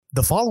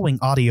The following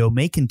audio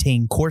may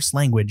contain coarse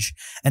language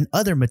and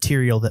other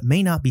material that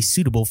may not be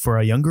suitable for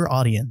a younger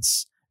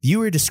audience.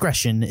 Viewer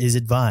discretion is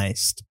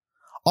advised.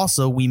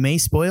 Also, we may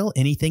spoil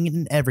anything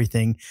and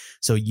everything,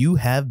 so you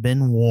have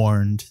been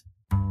warned.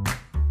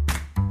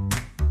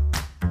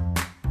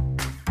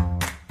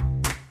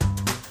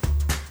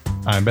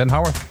 I'm Ben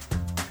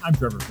Howarth. I'm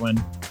Trevor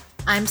Flynn.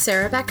 I'm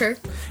Sarah Becker.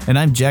 And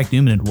I'm Jack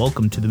Newman, and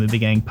welcome to the Movie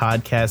Gang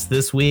podcast.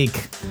 This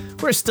week,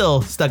 we're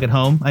still stuck at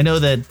home. I know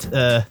that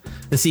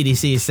the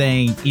CDC is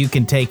saying you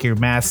can take your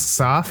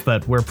masks off,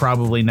 but we're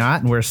probably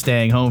not, and we're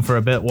staying home for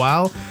a bit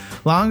while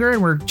longer,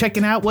 and we're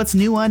checking out what's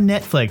new on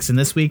Netflix. And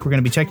this week, we're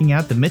going to be checking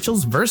out The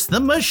Mitchells vs. the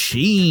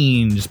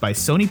Machines by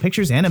Sony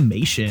Pictures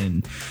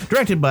Animation.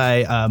 Directed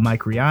by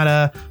Mike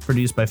Riata,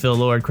 produced by Phil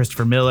Lord,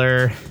 Christopher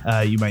Miller.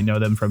 You might know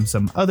them from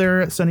some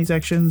other Sony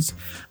sections.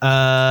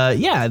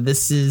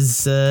 This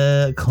is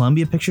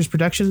Columbia Pictures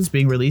Productions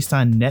being released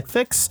on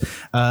Netflix.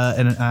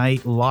 And I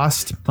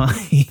lost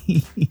my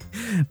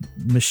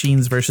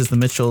Machines versus the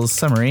Mitchells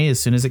summary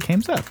as soon as it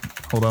came up.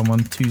 Hold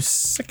on 2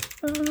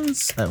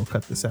 seconds. I will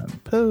cut this out in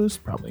post.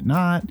 Probably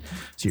not.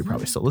 So you're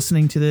probably still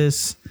listening to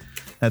this.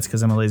 That's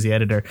because I'm a lazy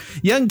editor.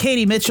 Young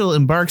Katie Mitchell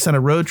embarks on a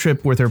road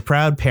trip with her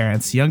proud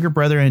parents, younger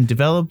brother, and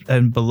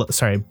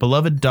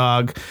beloved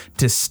dog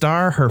to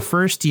star her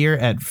first year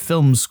at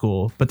film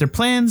school. But their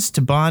plans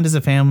to bond as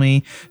a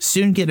family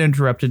soon get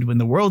interrupted when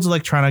the world's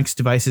electronics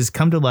devices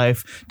come to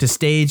life to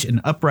stage an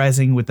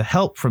uprising with the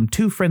help from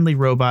two friendly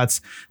robots.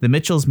 The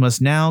Mitchells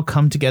must now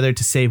come together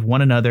to save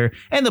one another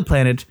and the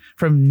planet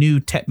from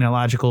new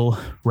technological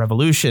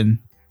revolution.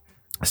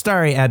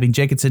 Starring Abby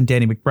Jacobson,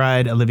 Danny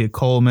McBride, Olivia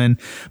Colman,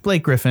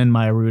 Blake Griffin,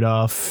 Maya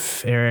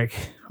Rudolph, Eric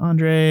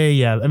Andre.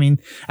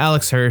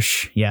 Alex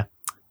Hirsch. Yeah.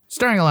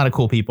 Starring a lot of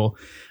cool people.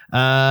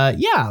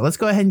 Let's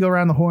go ahead and go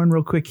around the horn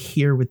real quick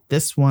here with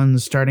this one,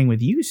 starting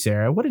with you,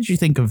 Sarah. What did you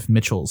think of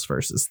Mitchells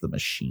versus the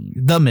Machine?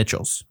 The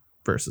Mitchells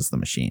versus the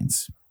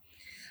Machines.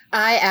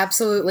 I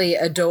absolutely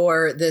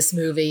adore this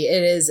movie.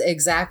 It is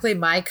exactly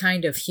my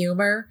kind of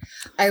humor.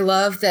 I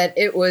love that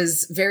it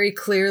was very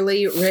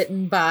clearly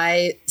written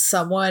by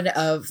someone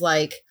of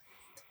like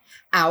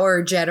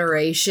our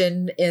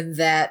generation, in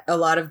that a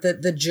lot of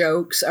the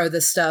jokes are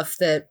the stuff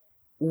that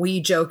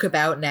we joke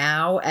about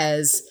now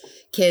as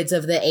kids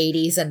of the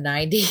 80s and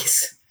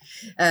 90s.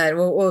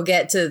 We'll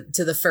get to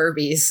the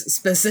Furbies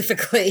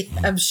specifically,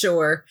 I'm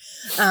sure.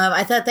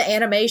 I thought the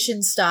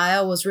animation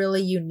style was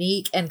really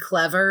unique and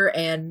clever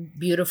and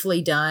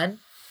beautifully done.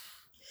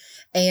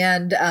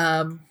 And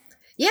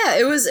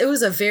it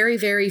was a very,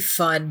 very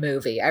fun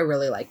movie. I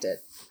really liked it.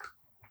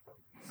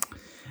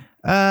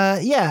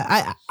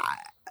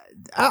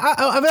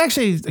 I'm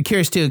actually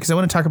curious too, because I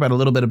want to talk about a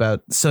little bit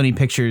about Sony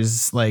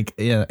Pictures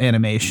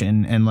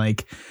animation and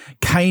like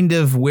kind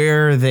of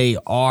where they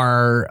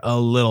are a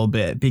little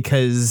bit,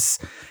 because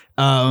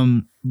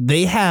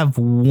they have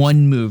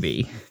one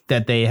movie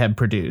that they have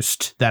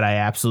produced that I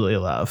absolutely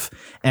love,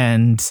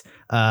 and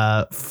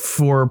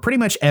for pretty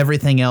much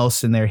everything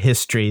else in their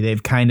history,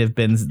 they've kind of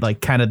been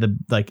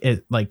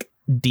the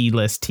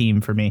D-list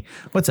team for me.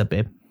 What's up,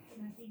 babe?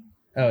 Nothing.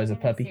 Oh, is it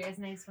puppy? Sarah's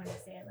nice one to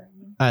say I love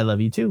you. I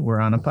love you too. We're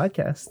on a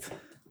podcast.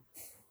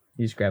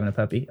 You just grabbing a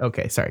puppy?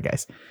 Okay, sorry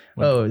guys.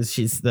 Oh,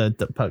 she's the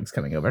pug's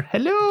coming over.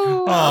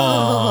 Hello.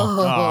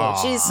 Oh,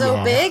 she's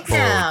so big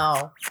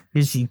now.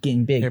 She's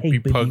getting big. Happy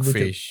pug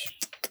fish.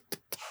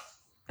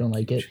 Don't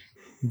like it.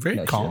 Very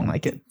No, she calm. don't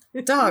like it.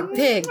 Dog,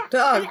 pig,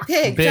 dog,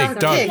 pig, Big, dog,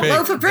 dog, pig, pig.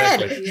 loaf of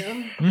bread.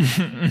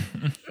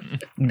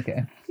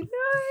 Okay.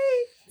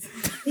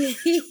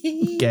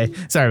 Okay.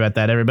 Sorry about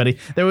that, everybody.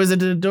 There was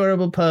an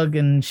adorable pug,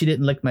 and she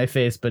didn't lick my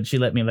face, but she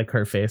let me lick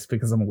her face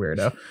because I'm a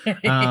weirdo.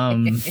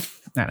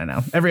 I don't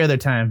know. Every other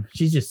time,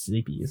 she's just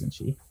sleepy, isn't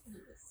she?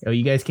 Oh,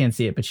 you guys can't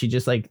see it, but she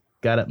just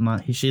got up.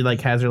 She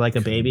has her like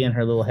a baby, and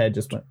her little head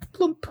just went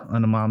plump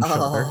on a mom's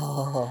shoulder.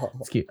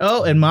 It's cute.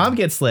 Oh, and mom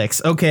gets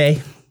licks.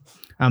 Okay.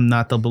 I'm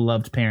not the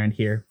beloved parent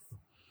here.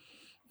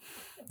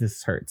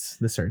 This hurts.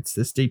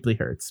 This deeply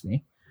hurts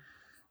me.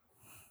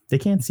 They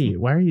can't see you.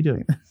 Why are you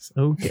doing this?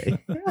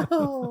 Okay.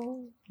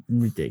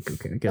 There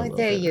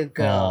you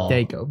go. There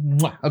you go.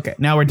 Mwah. Okay,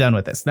 now we're done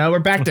with this. Now we're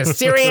back to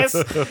serious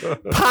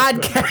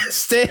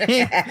podcasting.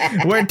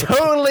 We're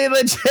totally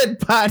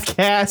legit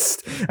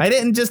podcast. I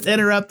didn't just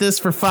interrupt this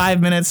for 5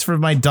 minutes for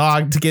my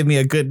dog to give me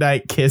a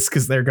goodnight kiss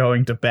because they're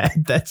going to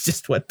bed. That's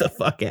just what the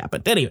fuck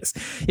happened. Anyways,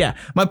 yeah,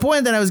 my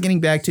point that I was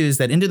getting back to is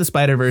that Into the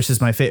Spider-Verse is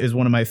is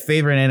one of my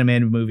favorite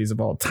animated movies of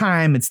all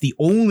time. It's the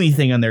only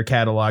thing on their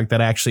catalog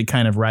that actually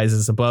kind of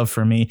rises above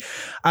for me.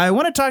 I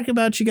want to talk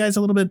about you guys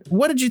a little bit.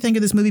 What did you think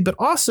of this movie? But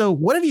also,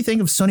 what did you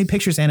think of Sony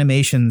Pictures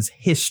Animation's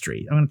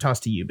history? I'm going to toss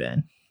to you,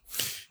 Ben.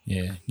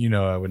 Yeah,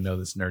 I would know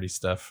this nerdy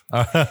stuff.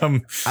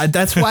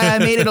 That's why I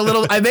made it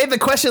I made the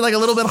question a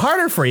little bit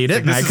harder for you,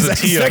 didn't I?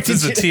 This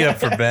is a tee up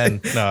for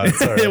Ben. No,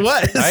 it's all right. It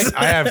was.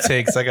 I have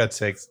takes. I got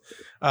takes.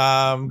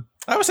 I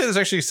would say there's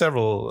actually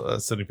several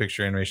Sony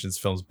Picture Animations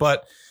films,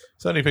 but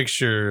Sony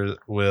Picture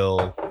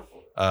will,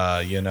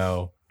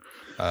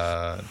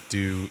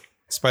 do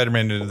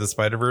Spider-Man Into the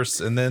Spider-Verse,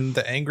 and then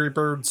the Angry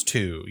Birds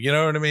 2. You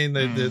know what I mean?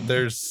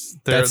 They're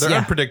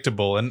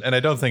unpredictable, and I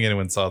don't think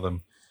anyone saw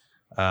them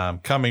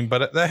coming.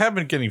 But I have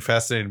been getting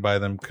fascinated by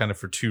them kind of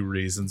for two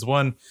reasons.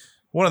 One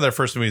of their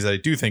first movies I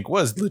do think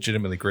was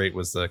legitimately great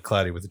was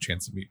Cloudy with a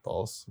Chance of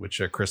Meatballs,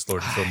 which Chris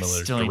Lord and Phil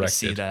Miller still directed. need to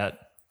see that.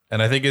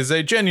 And I think is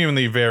a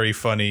genuinely very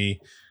funny,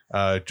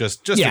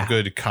 just a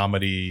good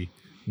comedy,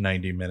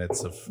 90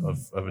 minutes of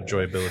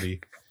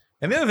enjoyability.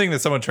 And the other thing that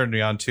someone turned me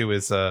on to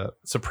is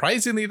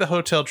surprisingly the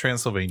Hotel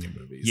Transylvania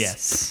movies.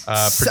 Yes.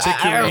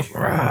 Particularly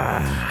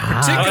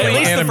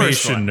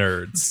animation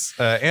nerds.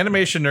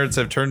 Animation nerds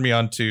have turned me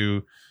on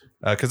to,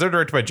 because they're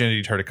directed by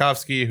Genndy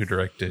Tartakovsky, who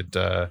directed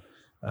the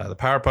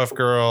Powerpuff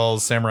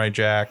Girls, Samurai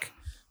Jack.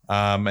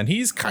 And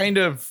he's kind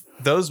of,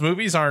 those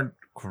movies aren't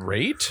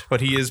great,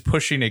 but he is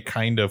pushing a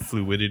kind of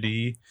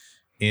fluidity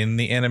in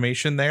the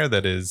animation there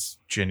that is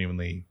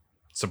genuinely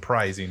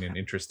surprising and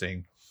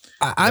interesting.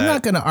 I'm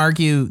not going to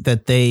argue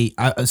that they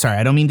sorry,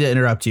 I don't mean to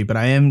interrupt you, but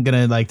I am going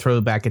to like throw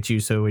it back at you.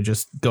 So we're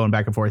just going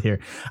back and forth here.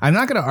 I'm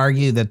not going to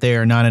argue that they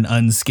are not an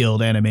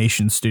unskilled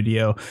animation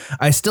studio.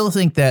 I still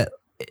think that,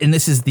 and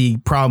this is the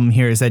problem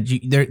here, is that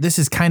this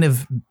is kind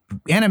of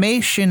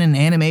animation, and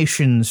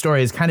animation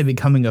story is kind of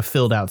becoming a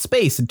filled out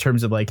space in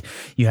terms of like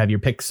you have your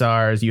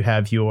Pixars, you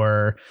have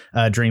your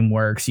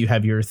DreamWorks, you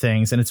have your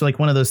things. And it's like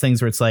one of those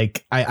things where it's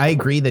like, I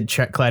agree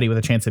that Cloudy with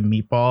a Chance of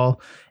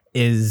Meatball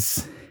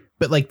is,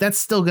 but like that's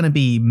still going to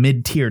be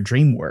mid-tier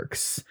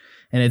DreamWorks,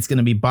 and it's going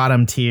to be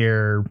bottom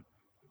tier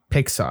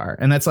Pixar.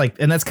 And that's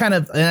kind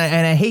of,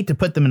 and I hate to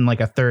put them in like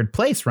a third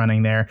place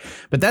running there,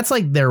 but that's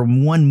like their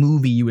one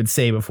movie you would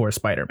say before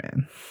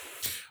Spider-Man.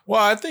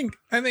 Well, I think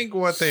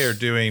what they are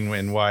doing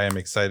and why I'm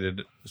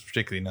excited,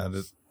 particularly now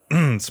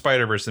that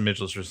Spider-Verse and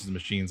Mitchell's vs.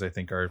 Machines, I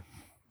think are,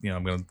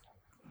 I'm going to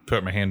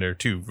put my hand there,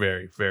 two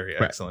very, very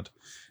excellent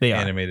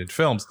animated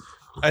films.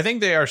 I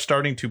think they are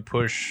starting to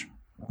push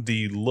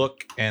the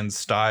look and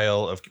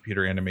style of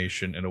computer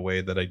animation in a way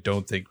that I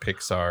don't think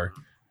Pixar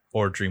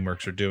or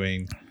DreamWorks are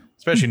doing,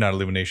 especially not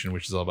Illumination,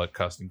 which is all about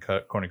cutting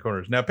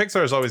corners. Now,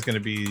 Pixar is always going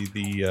to be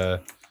the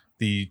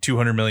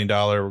 $200 million,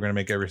 we're going to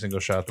make every single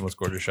shot the most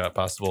gorgeous shot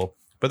possible.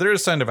 But there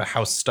is kind of a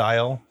house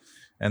style,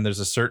 and there's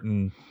a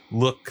certain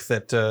look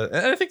that, and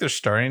I think they're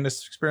starting to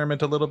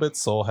experiment a little bit.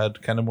 Soul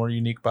had kind of more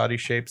unique body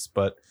shapes,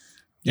 but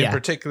in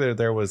particular,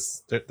 there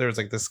was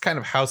like this kind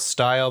of house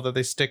style that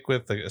they stick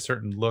with, like a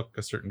certain look,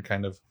 a certain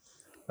kind of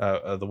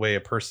the way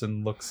a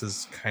person looks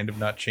has kind of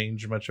not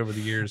changed much over the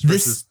years.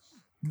 Versus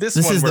this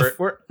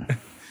one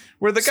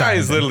where the guy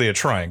is literally a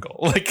triangle,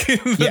 like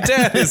the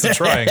dad is a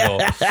triangle,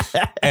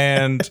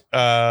 and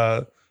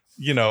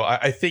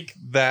I think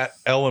that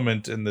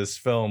element in this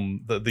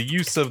film, the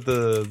use of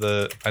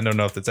the I don't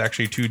know if it's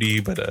actually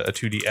 2D, but a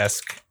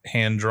 2D-esque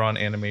hand-drawn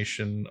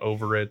animation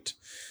over it.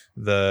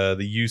 The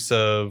use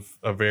of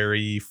a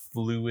very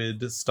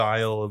fluid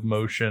style of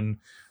motion.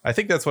 I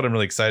think that's what I'm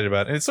really excited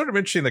about. And it's sort of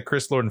interesting that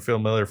Chris Lord and Phil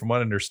Miller, from what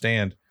I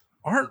understand,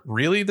 aren't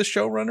really the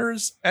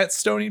showrunners at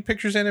Stony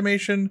Pictures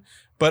Animation,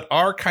 but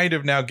are kind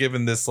of now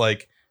given this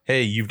like,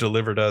 hey, you've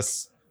delivered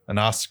us an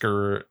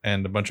Oscar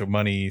and a bunch of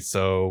money,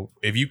 so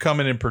if you come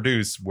in and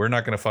produce, we're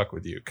not going to fuck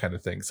with you kind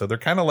of thing. So they're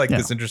kind of like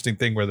this interesting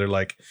thing where they're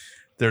like,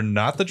 they're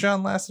not the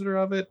John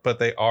Lasseter of it, but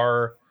they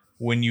are.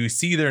 When you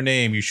see their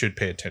name, you should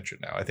pay attention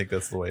now. I think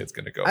that's the way it's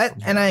going to go.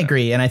 I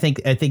agree. And I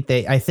think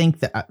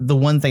that the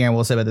one thing I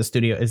will say about the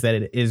studio is that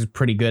it is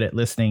pretty good at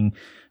listening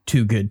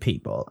to good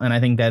people. And I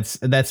think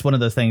that's one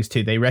of those things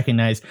too. They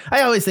recognize,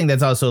 I always think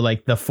that's also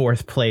like the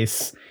fourth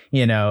place,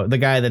 the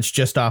guy that's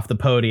just off the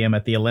podium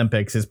at the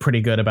Olympics is pretty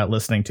good about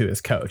listening to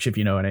his coach, if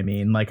you know what I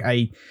mean. Like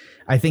I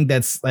think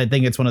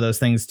it's one of those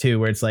things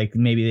too, where it's like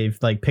maybe they've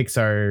like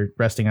Pixar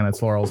resting on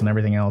its laurels and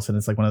everything else. And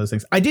it's like one of those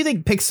things. I do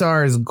think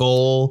Pixar's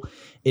goal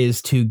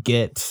is to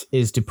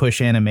push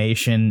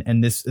animation,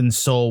 and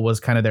Soul was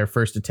kind of their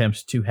first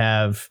attempt to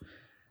have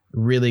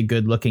really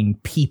good looking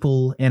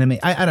people animate.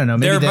 I don't know.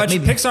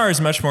 Pixar is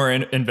much more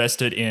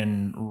invested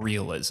in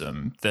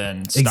realism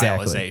than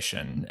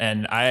stylization.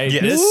 And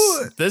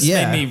this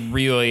made me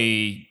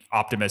really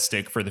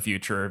optimistic for the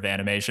future of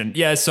animation.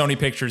 Yes, Sony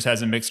Pictures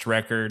has a mixed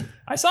record.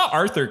 I saw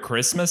Arthur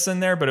Christmas in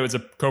there, but it was a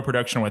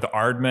co-production with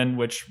Aardman,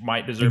 which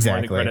might deserve more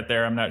of the credit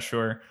there. I'm not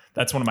sure.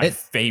 That's one of my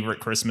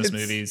favorite Christmas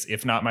movies,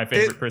 if not my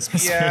favorite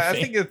Christmas movie. I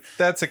think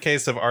that's a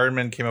case of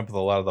Aardman came up with a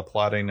lot of the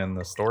plotting and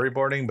the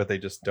storyboarding, but they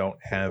just don't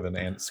have an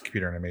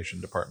computer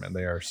animation department.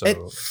 They are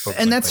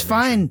and that's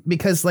fine,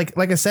 because like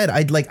I said,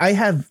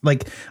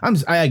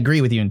 I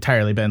agree with you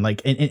entirely, Ben.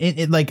 Like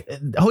like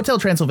Hotel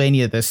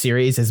Transylvania, this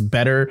series is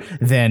better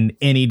than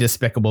any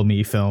Despicable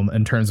Me film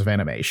in terms of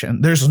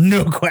animation. There's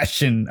no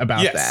question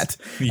about that.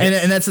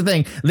 Yes. And that's the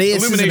thing.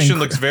 Illumination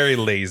looks very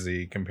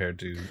lazy compared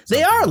to.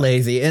 They are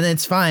lazy, and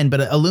it's fine.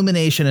 But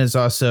Illumination has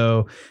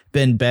also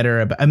been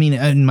better.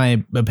 In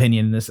my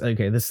opinion, this I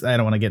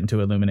don't want to get into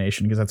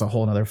Illumination because that's a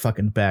whole other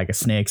fucking bag of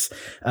snakes.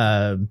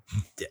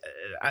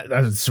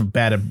 that's a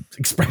bad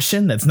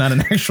expression. That's not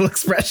an actual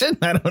expression.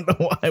 I don't know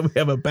why we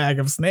have a bag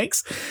of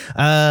snakes.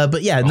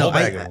 But yeah, no,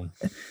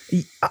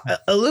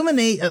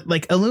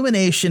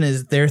 Illumination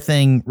is their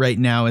thing right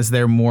now. Is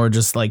they're more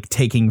just like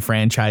taking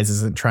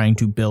franchises and trying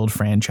to build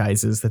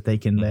franchises that they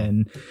can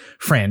then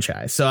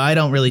franchise. So I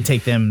don't really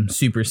take them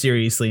super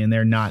seriously, and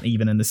they're not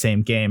even in the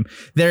same game.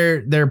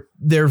 They're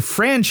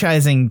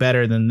franchising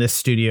better than this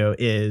studio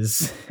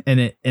is, and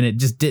it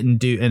just didn't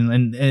do,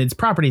 and its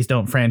properties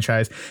don't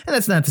franchise. And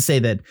that's not to say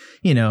that,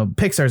 you know,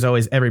 Pixar's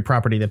always, every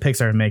property that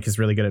Pixar make is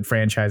really good at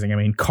franchising. I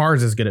mean,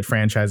 Cars is good at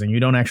franchising. You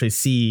don't actually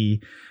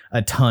see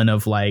a ton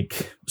of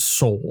like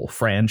Soul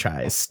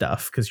franchise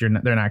stuff because they're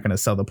not going to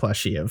sell the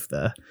plushie of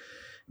the,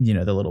 you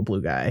know, the little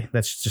blue guy.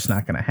 That's just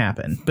not going to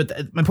happen.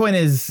 But my point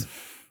is,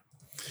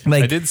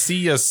 like, I did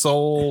see a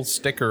Soul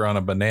sticker on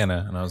a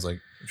banana, and I was like,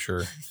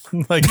 sure.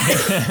 Like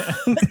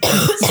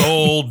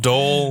Soul,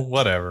 Dole,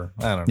 whatever.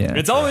 I don't know. Yeah.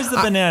 It's always the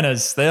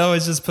bananas. They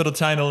always just put a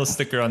tiny little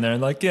sticker on there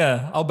and like,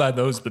 yeah, I'll buy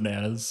those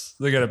bananas.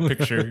 They got a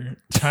picture,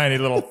 tiny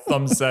little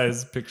thumb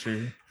size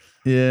picture.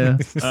 Yeah.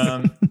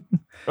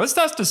 Let's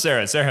talk to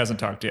Sarah. Sarah hasn't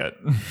talked yet.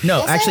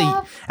 No,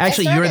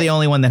 actually, you're the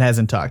only one that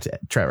hasn't talked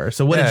yet, Trevor.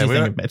 So what did you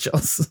think of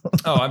Mitchell's?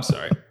 Oh, I'm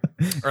sorry.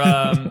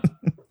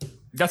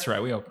 That's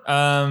right. We hope.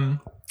 I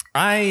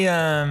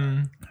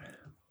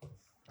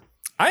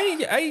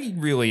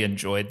really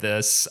enjoyed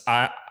this.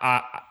 I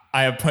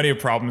have plenty of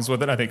problems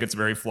with it. I think it's a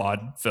very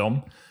flawed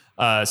film,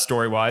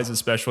 story-wise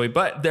especially.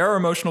 But there are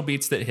emotional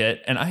beats that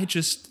hit, and I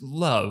just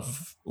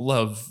love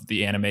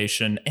the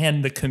animation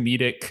and the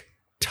comedic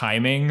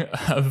timing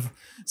of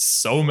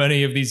so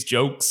many of these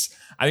jokes.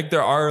 I think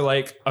there are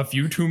like a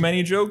few too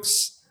many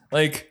jokes.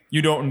 Like,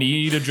 you don't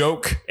need a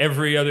joke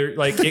every other,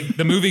 like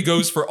the movie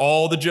goes for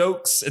all the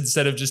jokes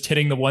instead of just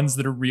hitting the ones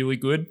that are really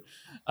good.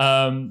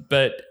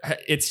 But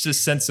it's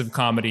just sense of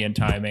comedy and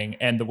timing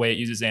and the way it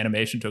uses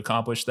animation to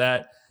accomplish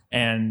that.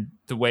 And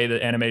the way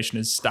that animation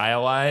is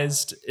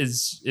stylized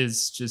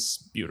is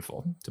just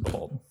beautiful to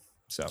behold.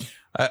 So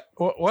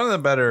one of the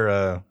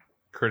better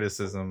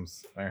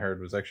criticisms I heard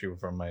was actually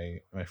from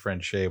my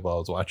friend Shay while I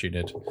was watching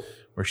it,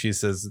 where she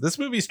says, this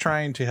movie's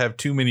trying to have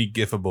too many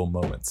gifable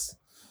moments.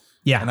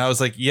 Yeah. And I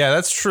was like, yeah,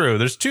 that's true.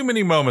 There's too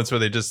many moments where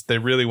they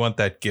really want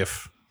that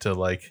gif to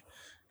like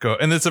go.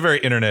 And it's a very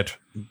internet,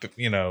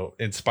 you know,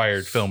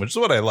 inspired film, which is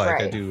what I like.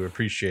 Right. I do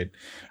appreciate.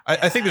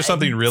 I think there's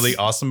something really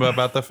awesome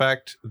about the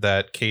fact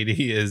that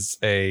Katie is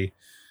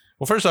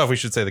well, first off, we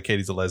should say that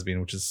Katie's a lesbian,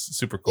 which is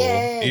super cool.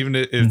 Yay. Even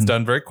if it's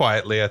done very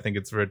quietly, I think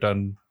it's very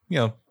done, you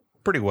know,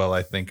 pretty well.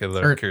 I think.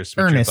 Curious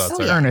what your thoughts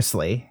are.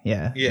 Earnestly,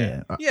 yeah.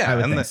 I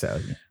would think so.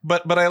 Yeah.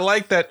 But I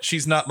like that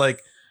she's not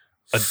like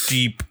a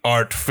deep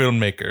art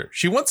filmmaker.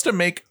 She wants to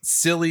make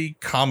silly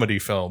comedy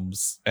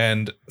films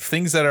and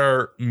things that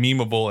are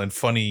memeable and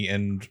funny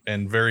and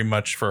very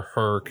much for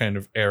her kind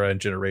of era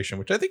and generation,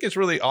 which I think is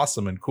really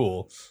awesome and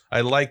cool.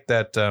 I like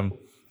that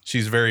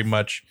she's very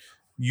much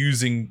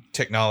using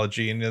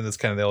technology, and that's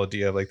kind of the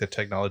idea of like the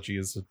technology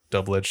is a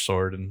double-edged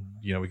sword, and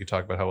you know, we could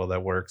talk about how well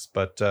that works,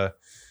 but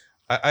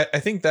I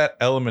think that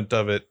element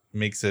of it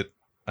makes it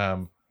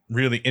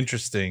really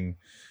interesting.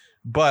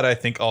 But I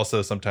think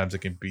also sometimes it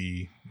can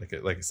be, like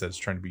I said, it's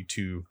trying to be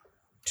too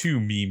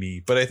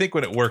memey. But I think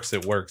when it works,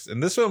 it works.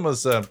 And this one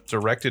was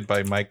directed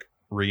by Mike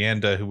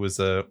Rianda, who was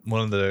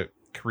one of the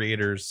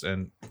creators,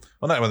 and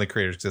well, not one of the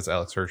creators because it's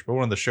Alex Hirsch, but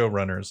one of the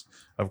showrunners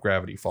of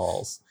Gravity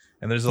Falls.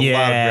 And there's a lot of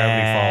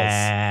Gravity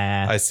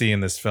Falls I see in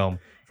this film,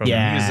 from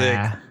the music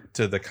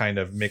to the kind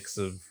of mix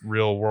of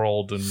real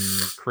world and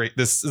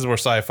this is more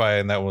sci-fi,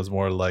 and that was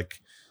more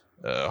like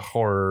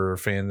horror.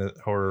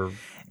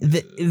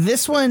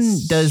 This one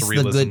does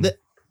surrealism.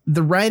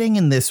 The writing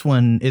in this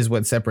one is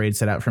what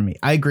separates it out from me.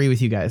 I agree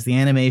with you guys. The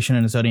animation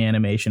and Sony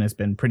animation has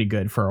been pretty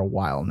good for a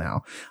while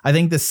now. I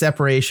think the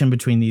separation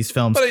between these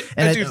films, but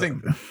I do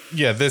think,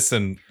 this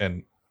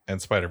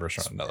and Spider-Verse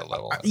are on another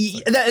level.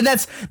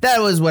 That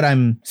was what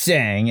I'm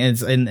saying.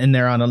 And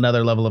they're on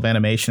another level of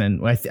animation. And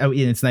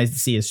it's nice to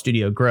see a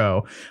studio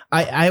grow.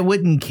 I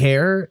wouldn't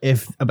care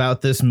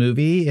about this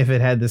movie if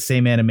it had the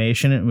same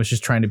animation and it was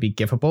just trying to be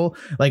gifable.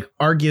 Like,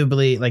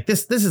 arguably, like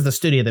this is the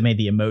studio that made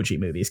the Emoji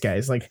movies,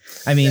 guys. Like,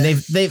 I mean,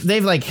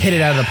 they've like hit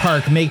it out of the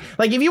park.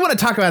 Like, if you want to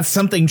talk about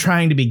something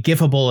trying to be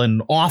gifable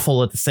and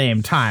awful at the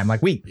same time,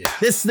 like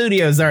this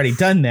studio has already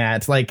done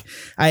that. Like,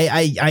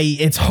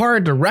 it's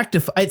hard to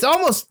rectify. It's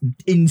almost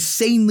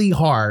insanely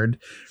hard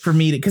for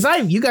me to, because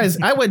I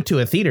went to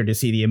a theater to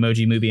see the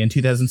Emoji movie in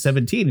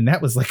 2017, and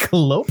that was like a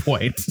low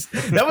point.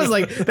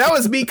 That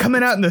was me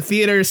coming out in the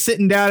theater,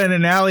 sitting down in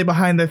an alley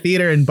behind the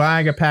theater and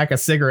buying a pack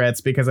of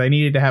cigarettes because I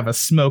needed to have a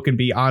smoke and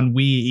be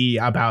ennui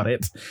about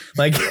it.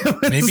 Like,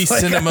 maybe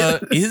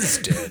cinema is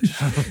dead.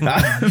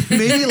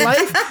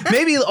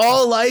 maybe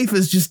all life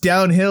is just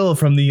downhill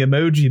from the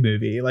Emoji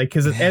movie. Like,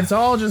 because it's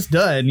all just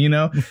done, you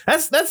know.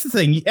 That's the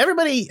thing.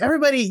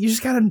 Everybody, you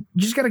just gotta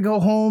go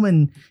home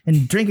and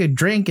drink a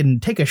drink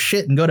and take a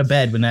shit and go to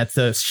bed when that shit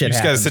happens. You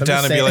just gotta sit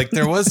down and be like,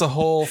 there was a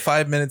whole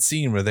 5-minute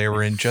scene where they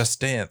were in Just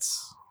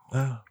Dance.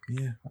 Oh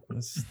yeah,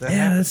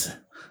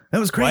 That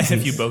was crazy. Why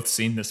have you both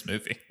seen this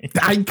movie?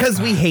 Because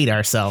we hate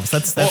ourselves.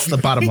 That's the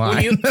bottom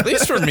line. At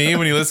least for me,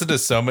 when you listen to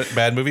so much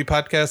bad movie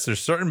podcasts, there's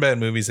certain bad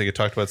movies that get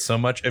talked about so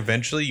much.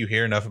 Eventually, you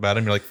hear enough about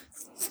them, you're like,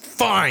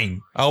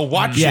 fine, I'll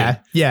watch it.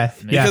 Yeah.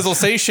 Because they'll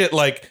say shit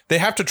like they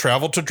have to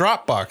travel to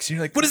Dropbox.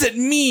 You're like, what does it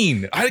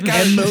mean?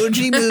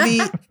 Emoji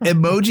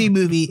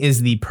Movie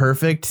is the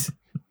perfect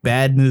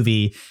bad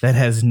movie that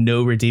has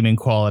no redeeming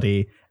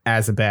quality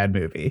as a bad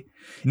movie.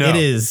 No, it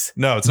is.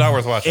 No, it's not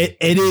worth watching.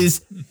 It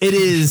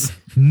is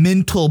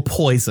mental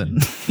poison.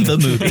 The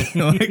movie.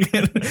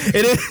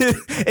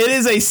 It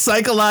is a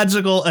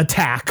psychological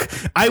attack.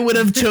 I would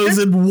have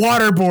chosen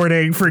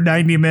waterboarding for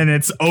 90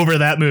 minutes over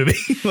that movie.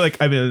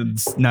 I mean,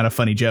 it's not a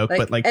funny joke,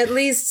 but at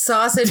least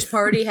Sausage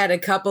Party had a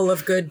couple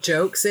of good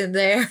jokes in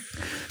there.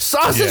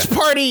 Sausage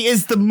Party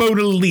is the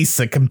Mona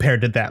Lisa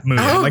compared to that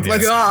movie. Oh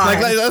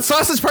God!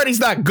 Sausage Party's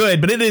not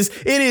good, but it has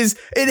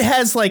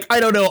I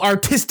don't know,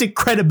 artistic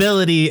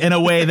credibility in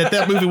a way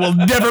that movie will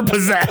never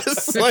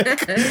possess.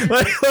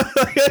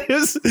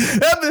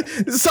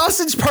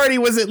 Sausage Party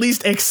was at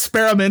least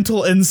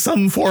experimental in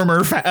some form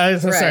or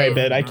sorry,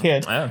 Ben, I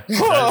can't. What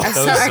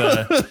have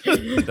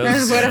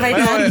I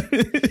done?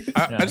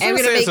 I'm going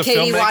to make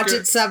Katie watch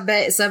it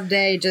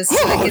someday just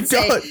so I can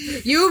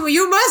say,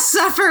 you must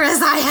suffer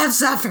as I have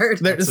suffered.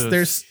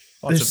 There's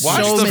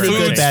so many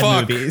good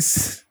bad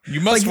movies. You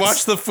must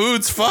watch the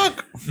foods.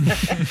 Fuck.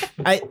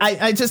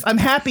 I'm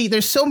happy.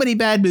 There's so many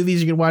bad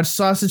movies you can watch.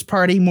 Sausage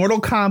Party,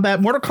 Mortal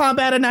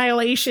Kombat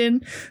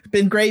Annihilation.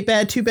 Been great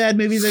two bad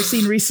movies I've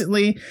seen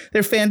recently.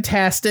 They're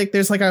fantastic.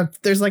 There's like a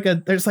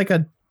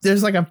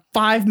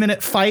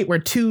 5-minute fight where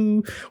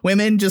two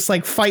women just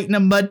fight in a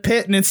mud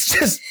pit, and it's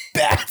just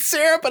bad,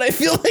 Sarah. But I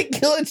feel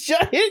like you'll enjoy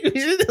it.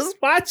 You should just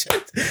watch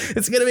it.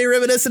 It's going to be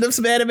reminiscent of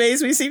some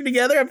animes we've seen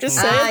together. I'm just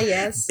saying.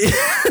 Yes.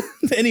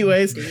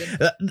 Anyways,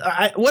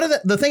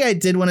 the thing I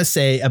did want to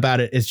say about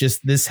it is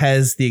just this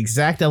has the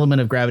exact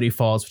element of Gravity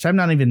Falls, which I'm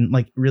not even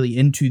really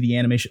into the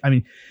animation. I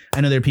mean, I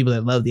know there are people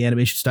that love the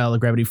animation style of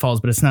Gravity Falls,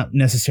 but it's not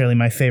necessarily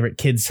my favorite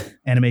kids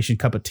animation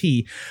cup of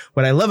tea.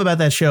 What I love about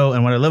that show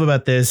and what I love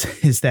about this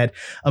is that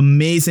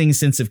amazing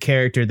sense of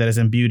character that is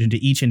imbued into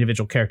each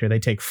individual character. They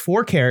take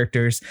 4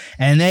 characters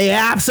and they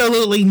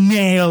absolutely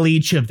nail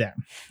each of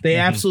them. They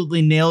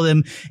absolutely nail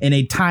them in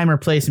a time or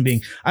place and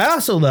being. I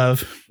also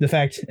love the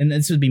fact, and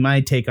this would be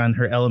my take on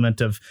her element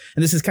of,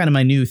 and this is kind of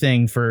my new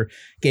thing for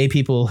gay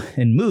people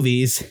in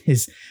movies,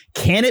 is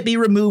can it be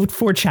removed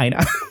for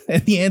China?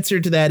 And the answer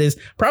to that is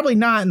probably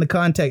not in the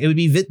context. It would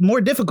be more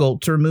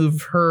difficult to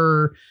remove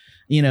her.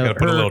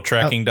 Put a little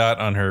tracking dot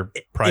on her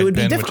pride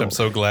pin, which I'm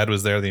so glad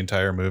was there the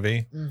entire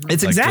movie. Mm-hmm.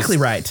 It's exactly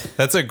right.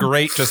 That's a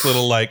great, just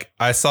little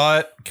I saw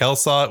it, Kel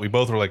saw it, we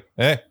both were like,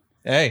 hey,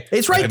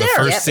 it's right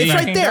there. It's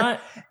right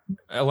there.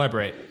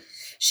 Elaborate.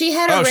 She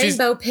had a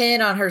rainbow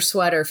pin on her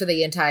sweater for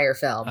the entire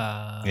film.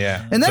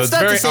 Yeah, and that's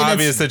so it's very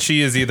obvious that she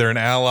is either an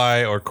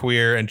ally or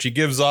queer, and she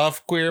gives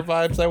off queer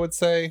vibes, I would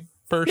say.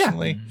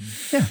 Personally,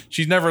 yeah.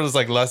 She's never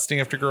lusting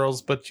after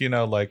girls, but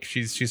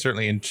she's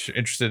certainly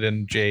interested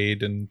in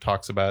Jade and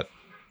talks about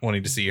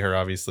wanting to see her,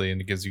 obviously,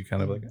 and it gives you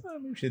kind of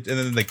and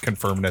then they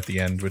confirm it at the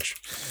end, which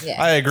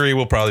I agree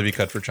will probably be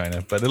cut for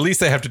China, but at least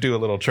they have to do a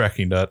little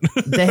tracking dot.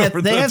 They have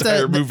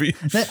the movie.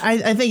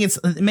 I think it's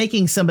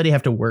making somebody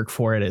have to work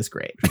for it is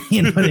great.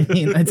 You know what I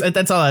mean?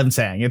 That's all I'm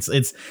saying.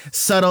 It's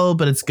subtle,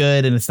 but it's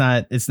good, and it's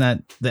not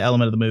the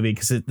element of the movie,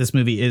 because this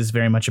movie is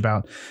very much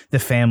about the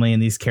family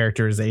and these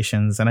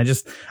characterizations, and I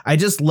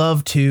just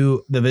love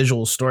the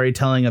visual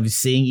storytelling of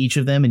seeing each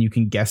of them, and you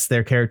can guess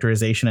their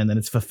characterization, and then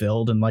it's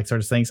fulfilled and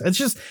sort of things. It's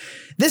just,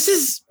 this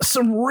is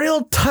some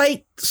real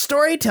tight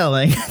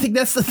storytelling. I think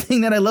that's the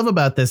thing that I love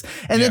about this.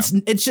 And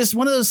it's just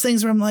one of those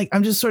things where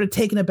I'm just sort of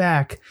taken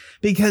aback,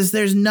 because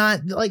there's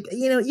not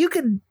you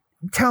could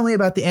tell me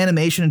about the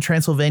animation in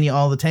Transylvania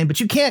all the time, but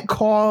you can't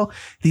call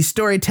the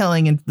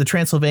storytelling in the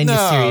Transylvania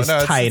series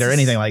tight or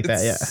anything like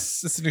that. Yeah,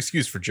 it's an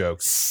excuse for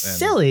jokes.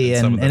 Silly,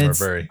 and it's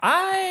very.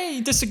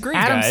 I disagree,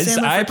 Adam guys.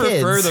 Sandler I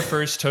prefer kids. the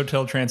first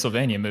Hotel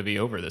Transylvania movie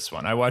over this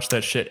one. I watch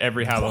that shit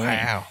every Halloween.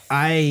 Wow.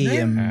 I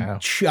am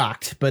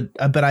shocked, but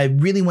I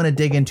really want to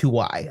dig into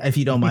why, if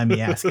you don't mind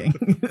me asking.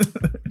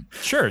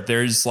 Sure.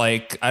 There's I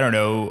don't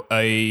know,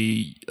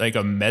 a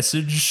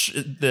message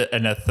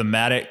and a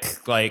thematic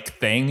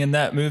thing in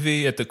that movie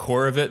at the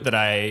core of it that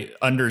I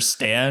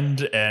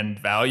understand and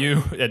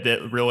value,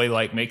 that really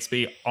makes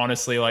me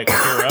honestly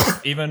tear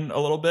up even a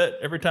little bit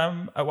every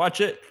time I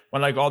watch it,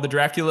 when all the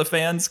Dracula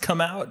fans come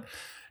out.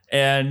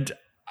 And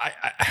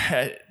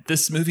I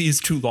this movie is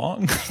too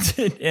long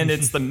and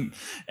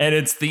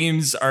its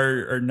themes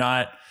are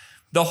not.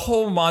 The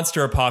whole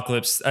monster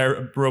apocalypse,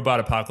 robot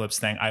apocalypse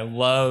thing, I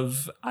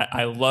love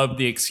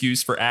the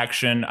excuse for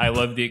action. I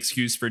love the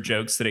excuse for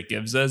jokes that it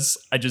gives us.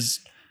 I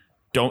just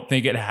don't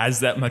think it has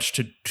that much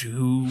to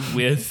do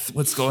with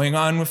what's going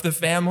on with the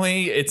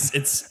family.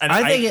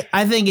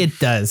 I think it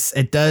does.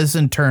 It does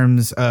in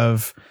terms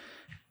of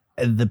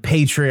the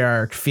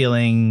patriarch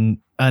feeling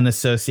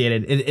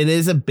unassociated. It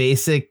is a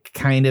basic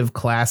kind of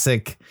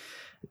classic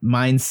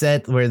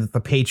mindset where the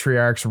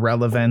patriarch's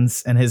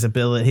relevance and his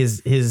ability,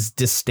 his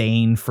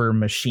disdain for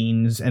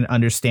machines and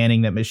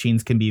understanding that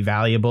machines can be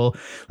valuable,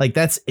 like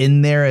that's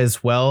in there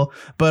as well,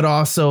 but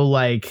also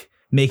like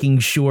making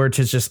sure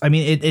to just, I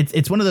mean,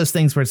 it's one of those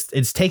things where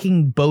it's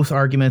taking both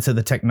arguments of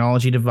the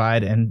technology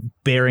divide and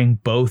bearing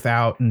both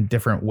out in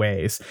different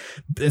ways,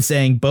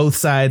 saying both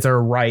sides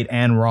are right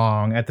and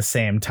wrong at the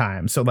same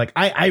time. So like,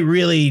 I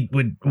really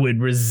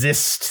would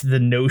resist the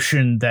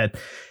notion that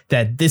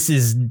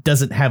this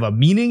doesn't have a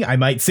meaning. I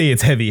might say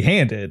it's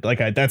heavy-handed. Like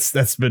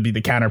that's would be the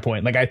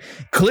counterpoint. Like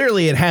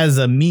clearly it has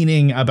a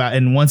meaning about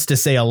and wants to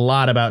say a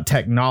lot about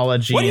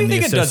technology. What do you and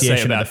think the it does say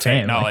association about of the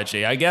family.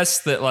 technology? I guess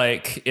that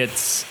like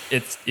it's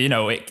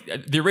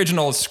the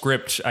original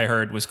script I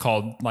heard was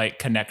called like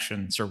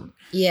Connections or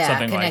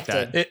something Connected.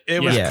 like that.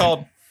 It was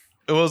called.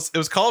 It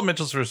was called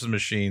Mitchells vs.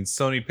 Machines.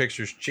 Sony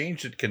Pictures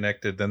changed it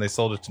Connected, then they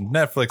sold it to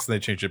Netflix, and they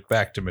changed it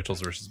back to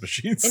Mitchells vs.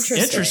 Machines.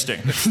 Interesting.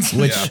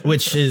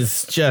 which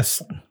is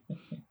just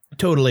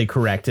totally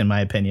correct in my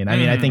opinion. I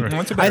mean, I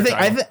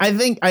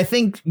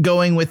think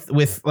going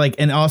with like,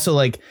 and also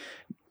like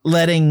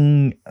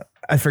letting,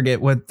 I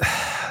forget what,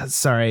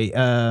 sorry,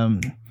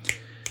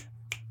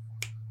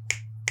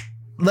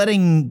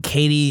 letting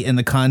Katie in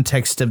the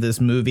context of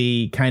this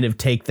movie kind of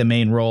take the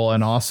main role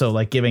and also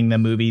like giving the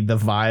movie the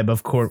vibe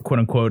of quote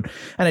unquote.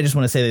 And I just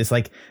want to say this,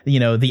 like, you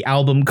know, the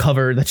album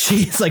cover that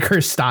she's like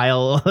her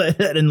style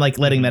and like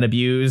letting that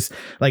imbue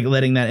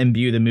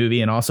the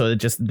movie. And also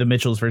just the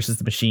Mitchells versus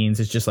the Machines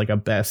is just like a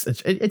best.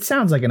 It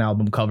sounds like an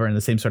album cover in the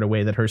same sort of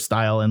way that her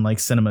style and like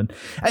cinema.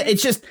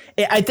 It's just,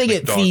 I think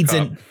like it feeds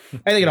in.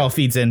 I think it all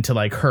feeds into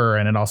like her,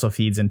 and it also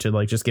feeds into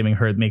like just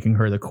making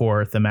her the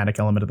core thematic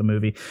element of the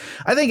movie.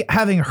 I think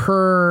having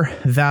her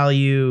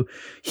value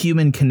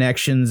human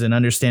connections and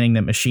understanding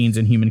that machines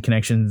and human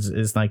connections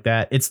is like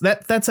that.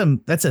 That's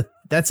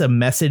a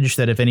message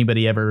that if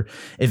anybody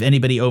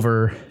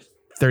over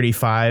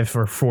 35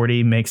 or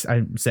 40 makes,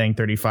 I'm saying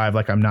 35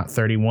 like I'm not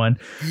 31.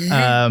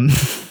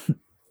 If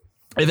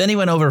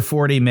anyone over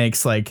 40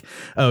 makes like,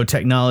 oh,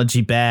 technology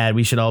bad,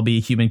 we should all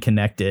be human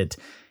connected,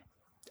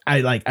 I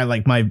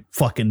like my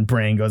fucking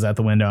brain goes out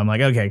the window. I'm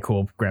like, okay,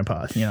 cool,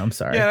 grandpa. You know, I'm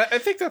sorry. Yeah, I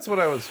think that's what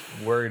I was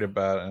worried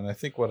about. And I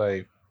think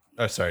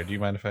sorry, do you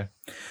mind if I?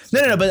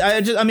 No, but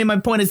I mean, my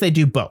point is they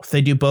do both.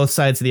 They do both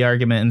sides of the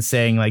argument and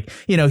saying like,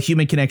 you know,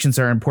 human connections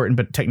are important,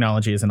 but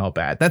technology isn't all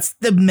bad. That's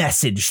the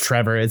message,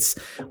 Trevor. It's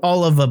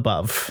all of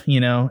above, you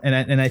know,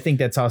 and I think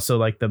that's also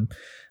like the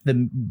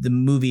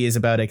movie is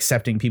about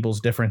accepting people's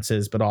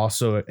differences, but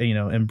also, you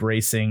know,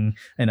 embracing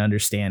and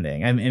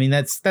understanding. I mean,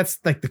 that's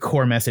like the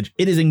core message.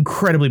 It is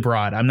incredibly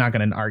broad. I'm not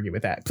going to argue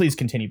with that. Please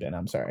continue, Ben.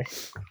 I'm sorry.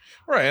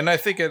 Right, and I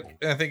think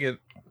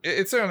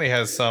it certainly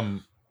has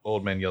some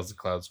old man yells at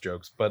clouds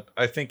jokes, but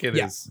I think it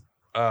is.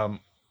 I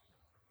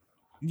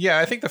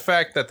think the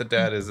fact that the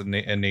dad is a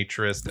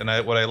naturist, and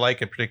what I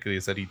like it particularly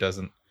is that he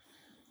doesn't.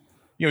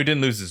 You know, he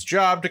didn't lose his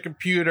job to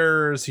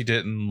computers. He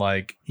didn't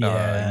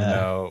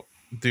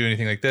do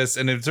anything like this,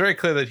 and it's very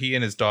clear that he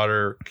and his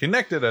daughter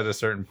connected at a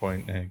certain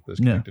point.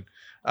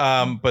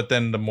 But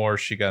then the more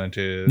she got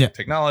into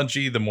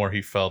technology, the more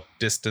he felt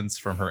distance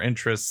from her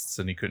interests,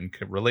 and he couldn't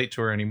relate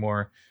to her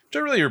anymore, which I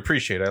really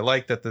appreciate. I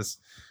like that this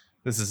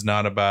is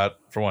not about,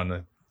 for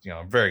one, you know,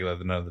 I'm very glad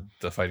that none of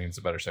the fighting is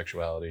about her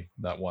sexuality,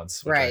 not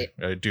once. Right.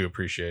 I do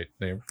appreciate.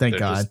 Thank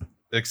God. Just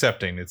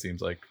accepting, it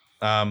seems like.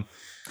 I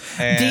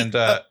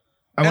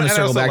want to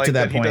circle back to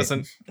that point. He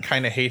doesn't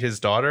kind of hate his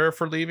daughter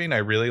for leaving. I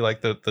really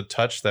like the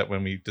touch that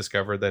when we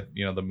discovered that,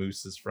 you know, the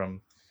moose is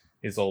from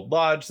his old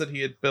lodge that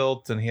he had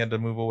built and he had to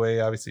move away,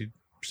 obviously,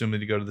 presumably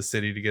to go to the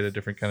city to get a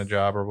different kind of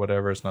job or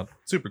whatever. It's not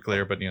super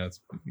clear, but, you know,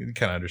 you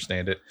kind of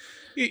understand it.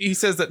 He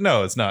says that,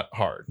 no, it's not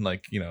hard.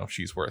 Like, you know,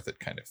 she's worth it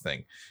kind of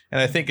thing.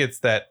 And I think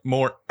it's a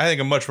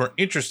much more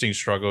interesting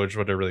struggle, which is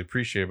what I really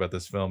appreciate about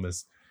this film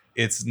is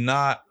it's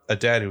not a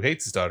dad who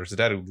hates his daughter. It's a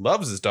dad who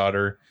loves his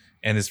daughter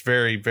and is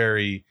very,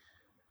 very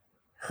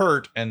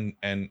hurt and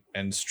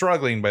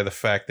struggling by the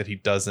fact that he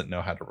doesn't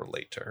know how to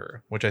relate to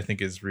her, which I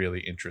think is really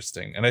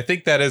interesting. And I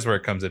think that is where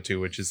it comes into,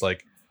 which is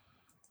like,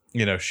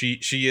 you know, she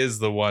is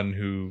the one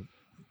who,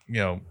 you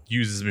know,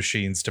 uses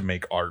machines to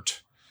make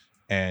art,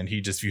 and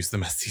he just views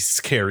them as these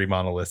scary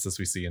monoliths, as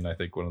we see in, I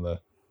think,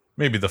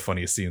 maybe the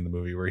funniest scene in the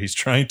movie, where he's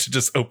trying to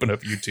just open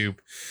up YouTube.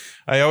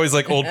 I always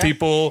like old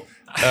people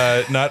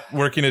not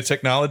working at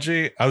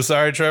technology. I'm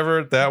sorry,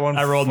 Trevor. That one,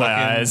 I rolled my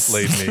eyes.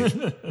 Slayed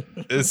me.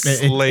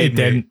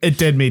 It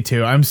did me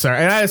too. I'm sorry,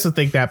 and I also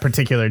think that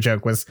particular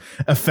joke was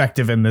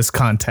effective in this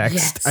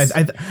context. Yes.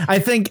 I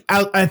think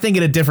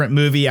in a different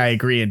movie, I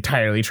agree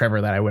entirely,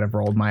 Trevor, that I would have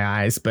rolled my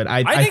eyes. But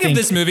I think if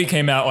this movie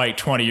came out like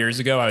 20 years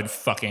ago, I would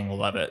fucking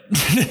love it.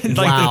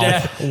 Like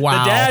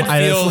wow. The dad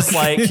feels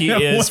like he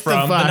is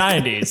from the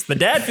 90s. The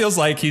dad feels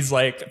like he's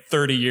like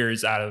 30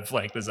 years out of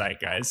like the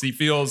zeitgeist. He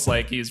feels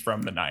like he's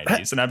from the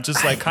 90s, and I'm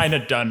just like kind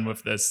of done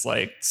with this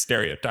like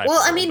stereotype.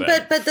 Well, I mean,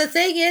 but the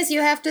thing is, you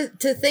have to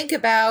think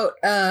about,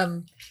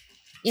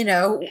 you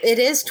know, it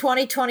is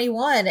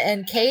 2021,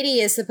 and Katie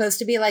is supposed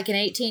to be like an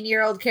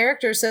 18-year-old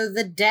character, so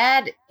the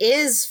dad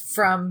is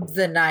from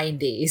the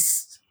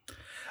 90s.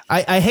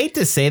 I hate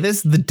to say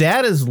this, the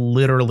dad is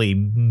literally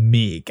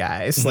me,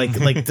 guys. Like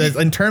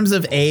in terms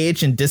of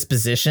age and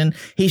disposition,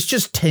 he's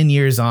just 10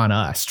 years on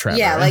us, Trevor.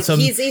 Yeah, like so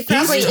he's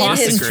probably in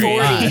his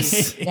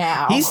 40s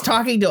now. He's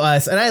talking to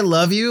us, and I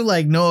love you.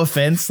 Like, no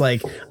offense.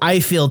 Like, I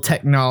feel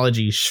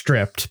technology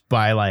stripped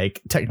by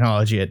like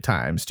technology at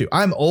times too.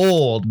 I'm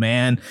old,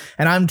 man,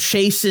 and I'm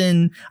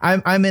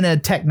I'm in a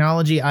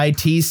technology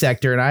IT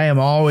sector, and I am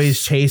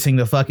always chasing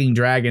the fucking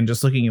dragon,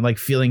 just looking like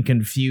feeling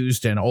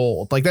confused and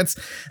old. Like that's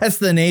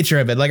the nature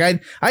of it.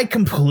 Like I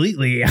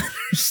completely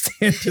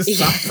understand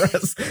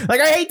this.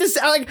 Like I hate this.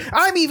 Like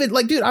I'm even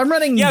like, dude, I'm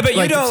running. Yeah, but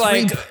like, you don't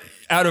like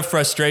out of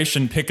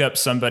frustration pick up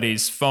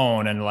somebody's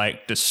phone and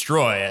like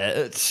destroy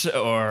it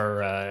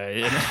or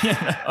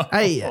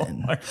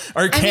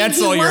or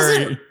cancel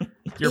your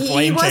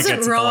plane tickets.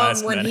 He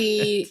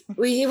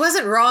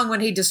wasn't wrong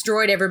when he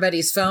destroyed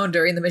everybody's phone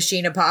during the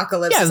machine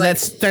apocalypse. Yeah,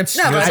 that's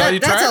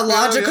a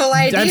logical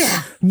idea.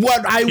 That's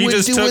what I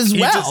would do as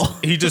well.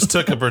 He just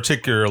took a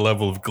particular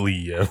level of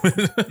glee.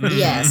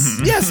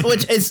 Yes,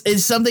 which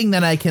is something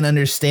that I can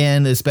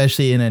understand,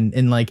 especially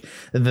in like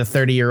the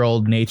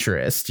 30-year-old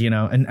naturist, you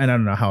know. And I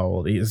don't know how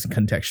old he is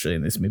contextually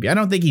in this movie. I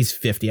don't think he's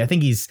 50. I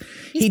think he's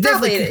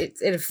probably in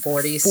his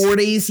 40s.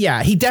 40s,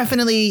 yeah. He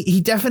definitely.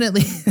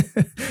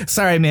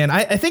 Sorry, man.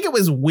 I think it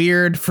was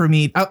weird for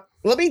me.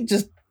 Let me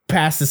just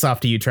pass this off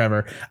to you,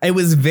 Trevor. It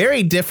was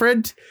very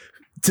different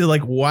to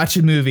like watch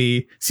a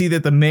movie, see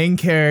that the main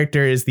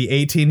character is the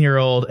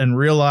 18-year-old and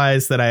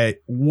realize that I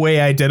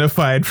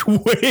identified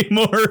way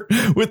more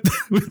with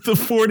the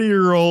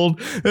 40-year-old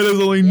that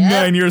is only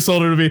 9 years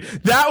older than me.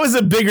 That was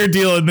a bigger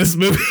deal in this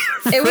movie.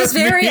 It was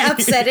very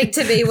upsetting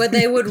to me when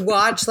they would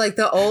watch like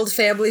the old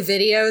family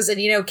videos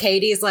and, you know,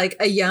 Katie's like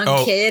a young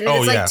kid and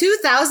it's like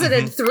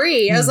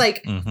 2003. I was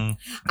like,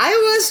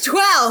 I was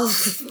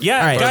 12.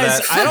 Yeah, right, guys,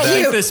 I don't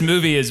think this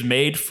movie is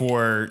made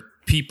for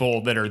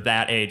people that are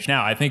that age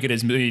now. I think it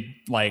is made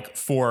like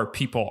for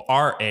people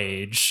our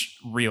age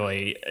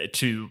really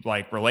to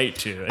like relate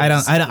to.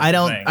 I've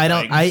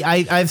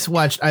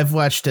watched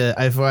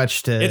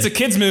it's a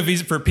kids movie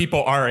for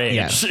people our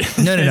age.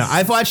 Yeah. No.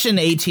 I've watched an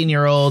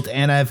 18-year-old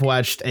and I've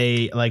watched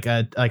a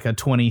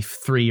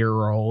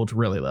 23-year-old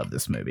really love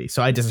this movie.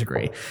 So I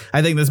disagree.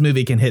 I think this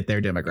movie can hit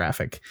their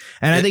demographic.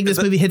 And I think this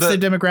movie hits their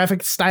demographic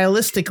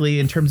stylistically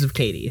in terms of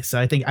Katie. So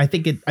I think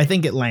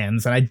it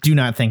lands, and I do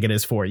not think it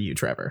is for you,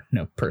 Trevor.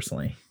 No,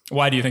 personally.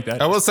 Why do you think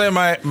that? I will say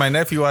my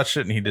nephew watched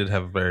it and he did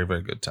have a very,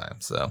 very good time.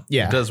 So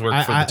yeah, it does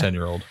work for the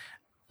 10-year-old.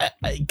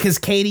 Because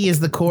Katie is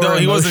the core. No,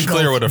 he wasn't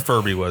clear what a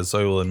Furby was, so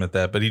I will admit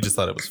that. But he just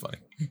thought it was funny.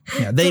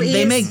 Yeah,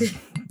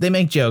 they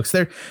make jokes.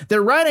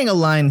 They're riding a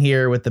line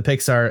here with the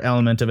Pixar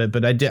element of it,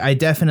 but I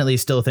definitely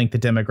still think the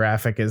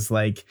demographic is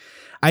like.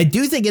 I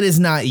do think it is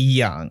not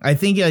young. I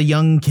think a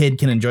young kid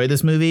can enjoy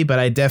this movie, but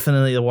I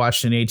definitely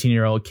watched an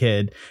 18-year-old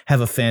kid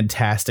have a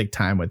fantastic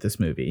time with this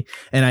movie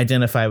and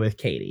identify with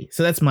Katie.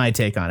 So that's my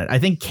take on it. I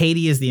think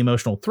Katie is the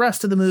emotional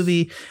thrust of the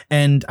movie,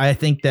 and I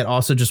think that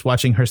also just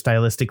watching her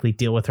stylistically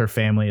deal with her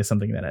family is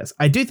something that is.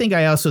 I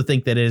also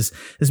think that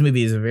this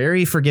movie is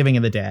very forgiving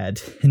of the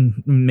dad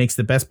and makes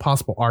the best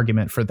possible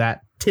argument for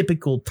that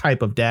typical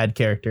type of dad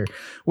character,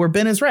 where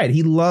Ben is right.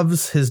 He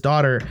loves his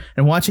daughter,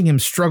 and watching him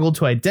struggle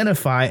to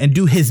identify and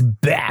do his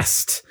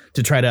best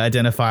to try to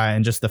identify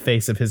in just the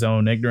face of his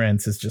own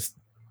ignorance is just.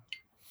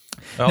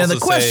 Now the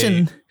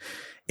question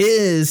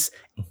is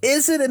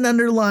it an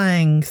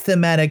underlying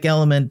thematic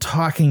element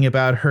talking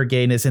about her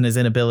gayness and his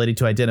inability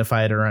to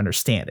identify it or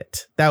understand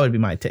it? That would be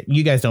my take.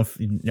 You guys don't.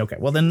 Okay,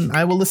 well then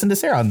I will listen to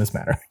Sarah on this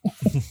matter.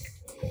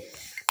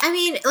 I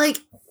mean, like,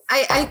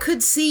 I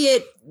could see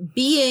it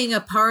being a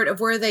part of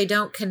where they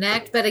don't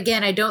connect, but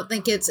again, I don't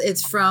think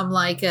it's from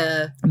like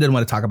a. I didn't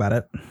want to talk about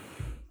it.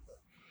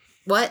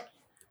 What?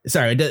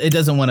 Sorry, it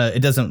doesn't want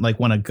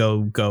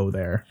to go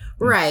there.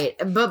 Right,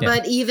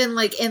 but even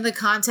like in the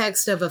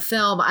context of a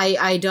film,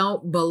 I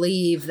don't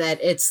believe that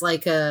it's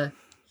like a,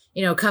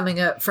 you know, coming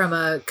up from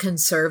a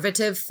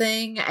conservative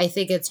thing. I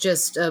think it's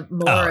just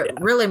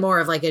really more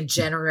of like a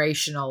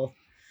generational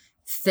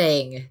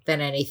thing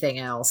than anything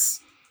else.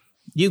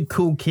 You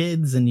cool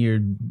kids and your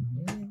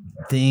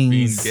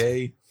things. Being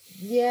gay.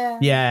 Yeah.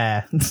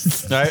 Yeah.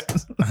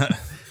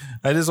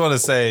 I just want to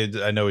say,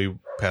 I know we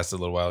passed it a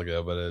little while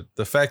ago, but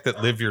the fact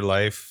that Live Your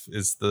Life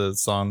is the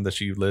song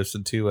that you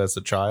listened to as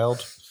a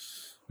child,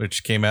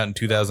 which came out in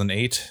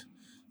 2008.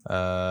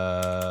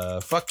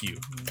 Fuck you.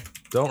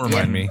 Don't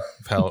remind me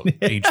of how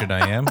ancient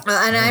I am.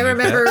 And I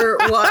remember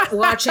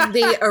watching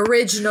the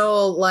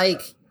original,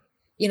 like,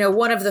 you know,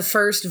 one of the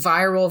first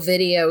viral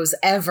videos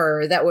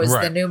ever that was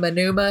the Numa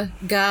Numa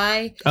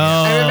guy. Oh,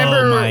 I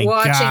remember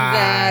watching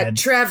that,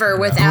 Trevor,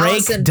 with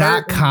Allison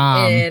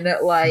Burton in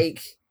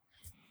like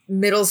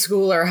middle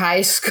school or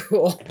high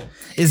school.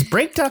 Is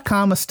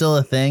Break.com still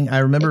a thing? I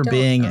remember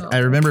being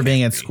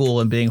at school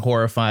and being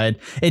horrified.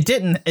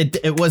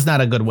 It was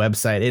not a good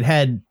website. It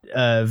had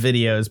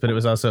videos, but it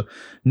was also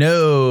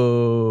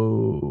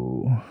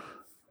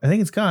I think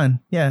it's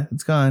gone. Yeah,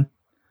 it's gone.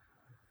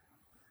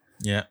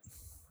 Yeah.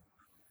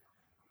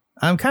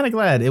 I'm kind of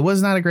glad. It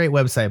was not a great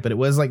website, but it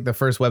was like the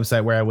first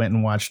website where I went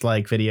and watched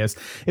like videos.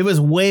 It was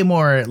way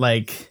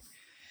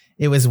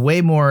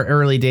more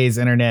early days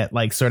internet,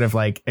 like sort of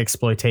like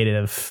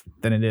exploitative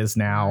than it is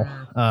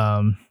now.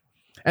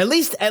 At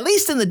least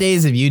in the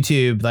days of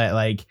YouTube, that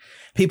like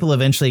people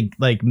eventually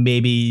like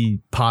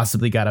maybe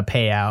possibly got a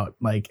payout,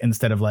 like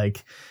instead of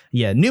like,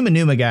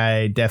 Numa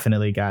guy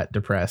definitely got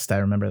depressed. I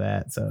remember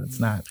that. So it's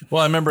not.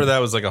 Well, I remember that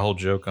was like a whole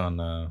joke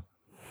on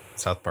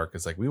South Park.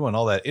 It's like, we want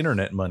all that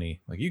internet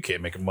money. Like, you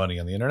can't make money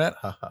on the internet.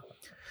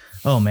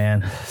 Oh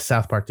man,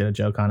 South Park did a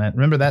joke on it.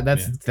 Remember that?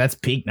 That's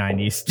peak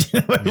 90s.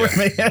 Peak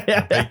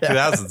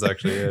 2000s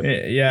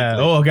actually. Yeah.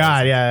 Oh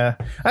god, yeah.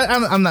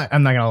 I'm not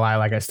gonna lie.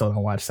 Like, I still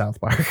don't watch South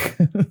Park.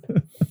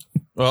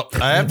 Well,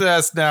 I have to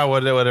ask now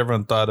what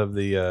everyone thought of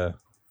the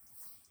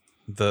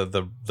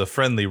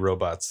friendly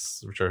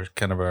robots, which are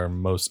kind of our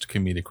most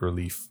comedic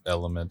relief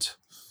element.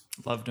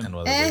 Loved them. And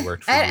whether they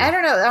worked for I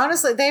don't know.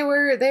 Honestly, they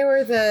were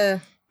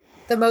the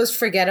most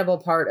forgettable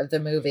part of the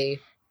movie.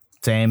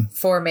 Same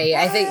for me.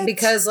 I think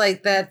because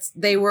like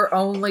they were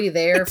only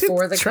there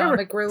for the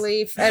comic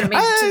relief. And I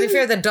mean, to be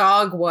fair, the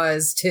dog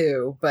was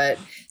too, but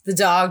the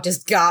dog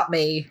just got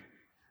me.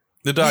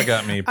 The dog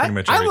got me pretty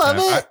much every time.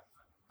 It.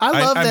 I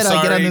love that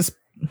I get on this.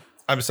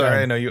 I'm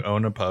sorry, I know you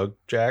own a pug,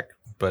 Jack,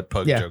 but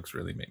pug jokes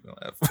really make me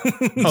laugh.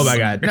 Oh my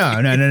god,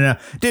 no,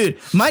 dude!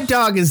 My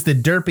dog is the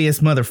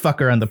derpiest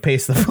motherfucker on the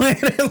face of the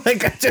planet.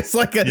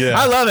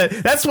 I love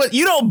it. That's what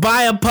you don't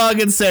buy a pug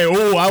and say,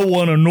 "Oh, I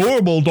want a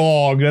normal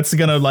dog that's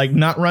gonna like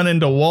not run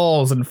into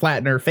walls and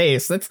flatten her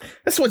face." That's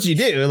what you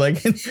do.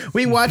 Like,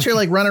 we watch her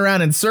like run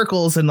around in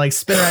circles and like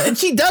spin around, and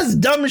she does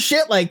dumb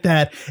shit like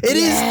that. It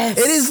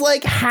is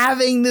like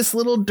having this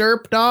little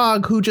derp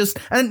dog who just.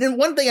 And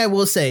one thing I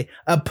will say,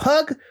 a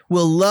pug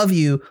will love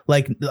you.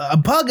 Like, a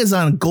pug is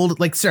on gold.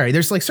 Like, sorry,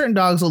 there's like certain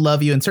dogs will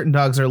love you and certain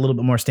dogs are a little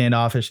bit more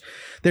standoffish.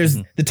 There's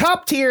the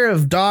top tier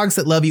of dogs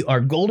that love you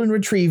are golden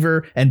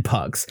retriever and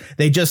pugs.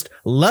 They just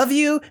love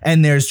you,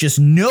 and there's just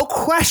no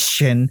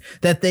question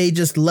that they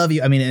just love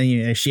you. I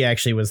mean, she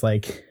actually was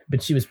like,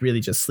 but she was really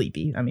just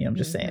sleepy. I mean, I'm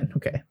just saying.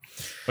 Okay,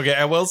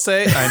 I will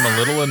say I'm a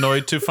little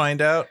annoyed to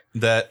find out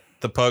that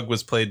the pug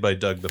was played by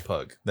Doug the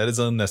Pug. That is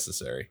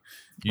unnecessary.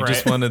 You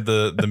just wanted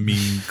the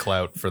meme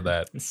clout for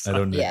that. I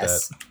don't need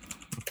that.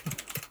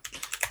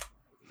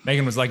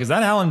 Megan was like, "Is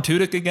that Alan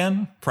Tudyk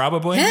again?"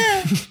 Probably.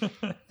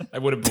 I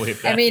would have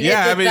believed that. I mean,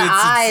 the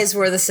eyes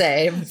were the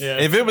same. Yeah.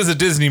 If it was a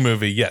Disney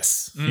movie,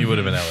 yes, he would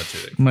have been Alan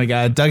Tudyk. Oh my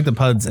god, Doug the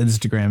Pug's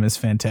Instagram is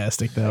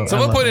fantastic, though.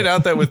 Someone pointed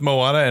out that with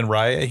Moana and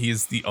Raya,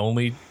 he's the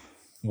only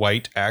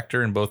white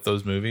actor in both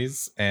those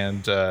movies,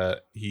 and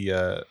he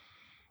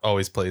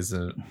always plays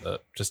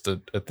just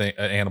an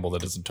animal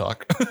that doesn't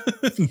talk.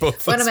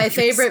 One of my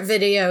favorite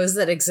videos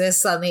that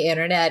exists on the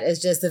internet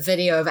is just a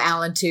video of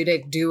Alan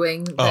Tudyk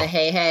doing the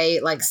hey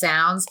like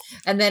sounds,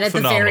 and then at the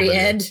very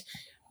end,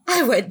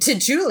 I went to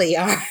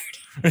Juilliard.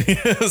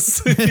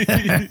 Yes, it's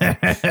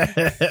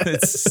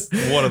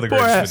one of the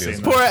greatest videos.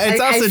 It's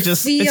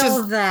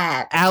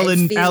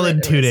Alan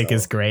Tudyk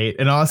is great,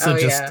 and also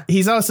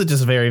he's also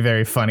just very,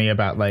 very funny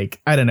about, like,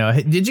 I don't know.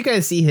 Did you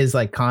guys see his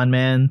like Con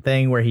Man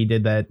thing where he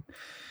did that?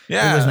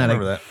 Yeah, I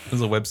remember that. It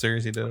was a web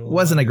series he did. It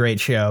wasn't a great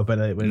show, but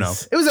it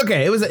was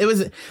okay.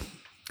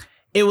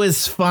 It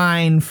was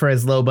fine for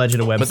as low budget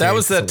a web series. But that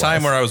was that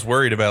time where I was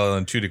worried about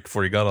Alan Tudyk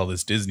before he got all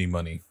this Disney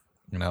money.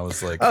 And I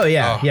was like, oh,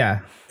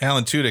 yeah.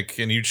 Alan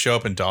Tudyk. And you'd show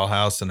up in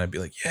Dollhouse and I'd be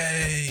like,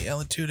 yay,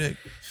 Alan Tudyk.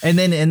 And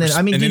then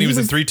I mean, he was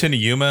in 3:10 to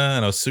Yuma,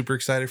 and I was super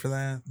excited for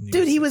that.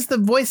 He was the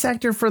voice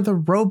actor for the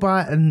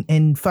robot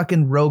in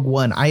fucking Rogue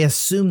One. I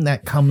assume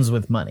that comes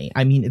with money.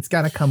 I mean, it's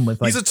got to come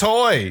with, like, he's a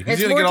toy. He's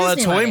going to get all that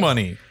toy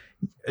money.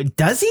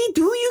 Does he?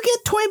 Do you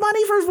get toy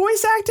money for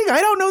voice acting?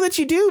 I don't know that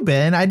you do,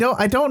 Ben. I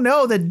don't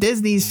know that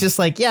Disney's just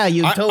like, yeah,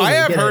 you totally. I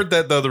have heard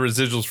that, though, the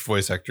residuals for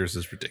voice actors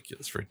is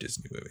ridiculous for a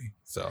Disney movie.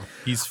 So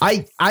he's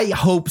fine. I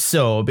hope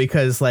so,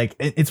 because like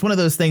it's one of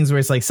those things where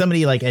it's like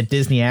somebody like at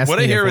Disney asked what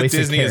me I hear to with voice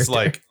Disney is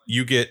like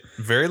you get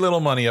very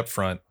little money up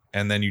front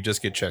and then you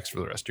just get checks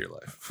for the rest of your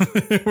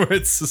life. Where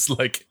it's just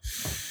like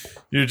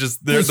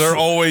they're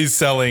always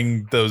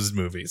selling those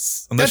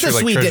movies unless you're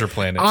like Treasure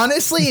Planet.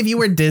 Honestly, if you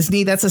were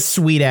Disney, that's a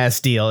sweet ass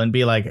deal, and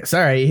be like,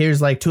 sorry,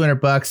 here's like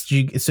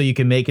 $200 so you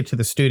can make it to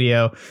the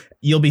studio.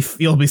 You'll be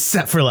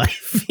set for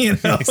life. You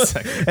know,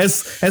 exactly.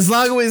 As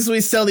long as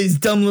we sell these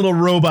dumb little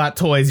robot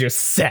toys, you're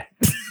set.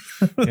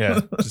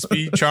 Yeah, just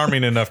be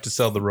charming enough to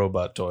sell the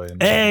robot toy.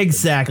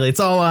 Exactly,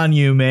 it's all on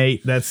you,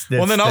 mate. That's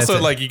well. Then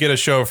also, like, you get a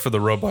show for the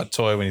robot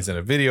toy when he's in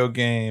a video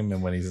game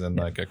and when he's in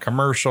like a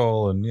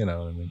commercial, and you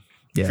know, I mean,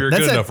 if you're a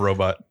good enough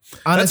robot,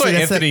 honestly,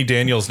 that's why Anthony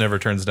Daniels never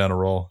turns down a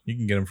role. You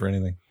can get him for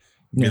anything.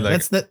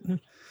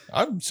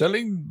 I'm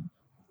selling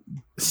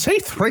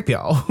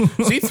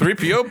C-3PO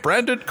C-3PO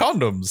branded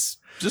condoms.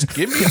 Just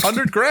give me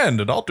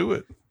 $100,000 and I'll do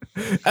it.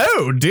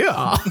 Oh dear.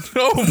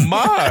 Oh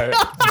my.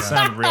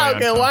 Sound really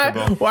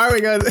uncomfortable. Why are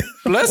we going?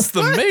 Bless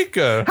the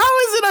maker. How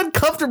is it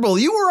uncomfortable?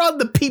 You were on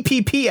the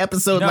PPP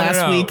episode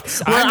last week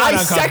where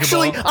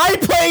I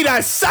played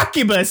a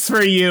succubus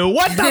for you.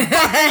 What the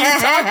fuck are you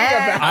talking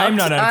about? I'm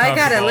not uncomfortable. I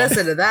gotta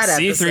listen to that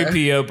episode.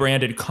 C-3PO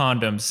branded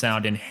condoms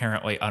sound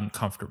inherently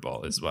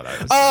uncomfortable is what I was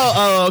saying.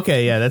 Oh,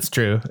 okay, yeah, that's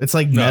true. It's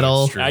like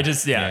metal. It's true. I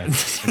just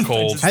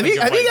Cold. Have you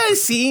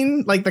guys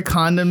seen like the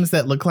condoms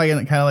that look like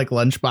kind of like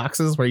lunch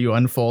boxes where you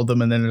unfold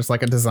them and then there's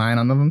like a design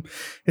on them?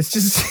 It's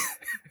just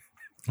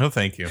no,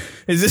 thank you.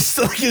 Is this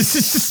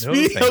No,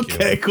 thank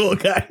okay? you. Cool,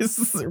 guys.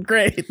 This is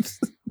great.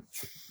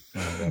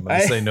 I'm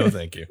gonna say no,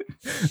 thank you.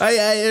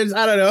 I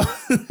don't know.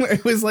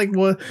 It was like,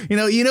 well,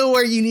 you know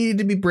where you needed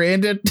to be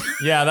branded.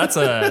 Yeah, that's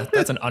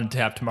an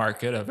untapped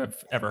market if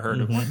I've ever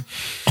heard of one.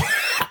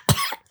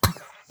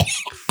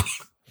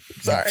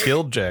 Sorry,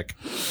 killed Jack.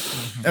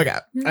 Okay,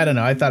 I don't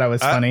know. I thought I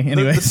was funny.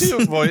 Anyways,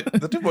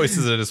 the two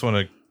voices I just want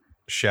to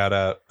shout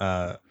out.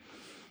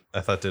 I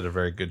thought did a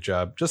very good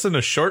job. Just in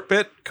a short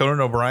bit, Conan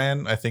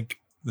O'Brien, I think,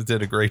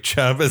 did a great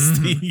job as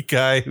the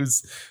guy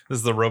who's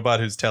the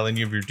robot who's telling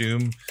you of your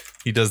doom.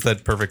 He does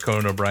that perfect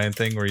Conan O'Brien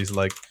thing where he's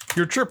like,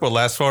 "Your trip will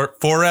last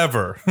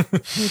forever."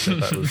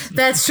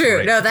 That's true.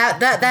 Great. No,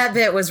 that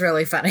bit was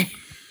really funny.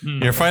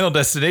 Your final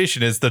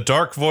destination is the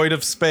dark void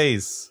of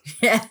space.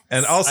 Yes.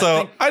 And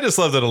also, I just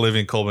love that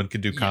Olivia Colman can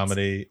do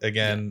comedy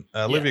again.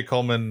 Olivia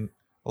Colman.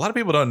 A lot of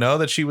people don't know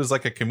that she was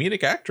like a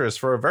comedic actress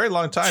for a very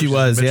long time. She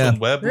was, Mitchell yeah. and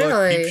Webb,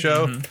 Really? Peep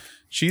Show.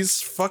 She's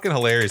fucking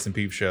hilarious in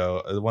Peep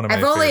Show. One of my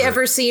I've only favorite.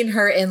 ever seen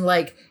her in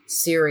like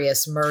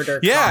serious murder.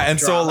 Yeah, and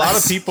so a lot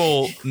of dramas.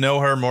 people know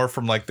her more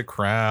from like The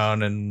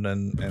Crown and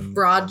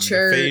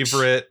Broadchurch. The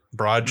Favorite,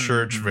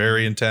 Broadchurch,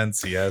 very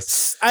intense.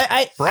 Yes,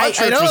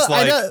 Broadchurch was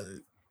like.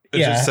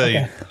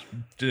 Yeah,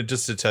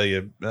 just to tell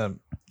you,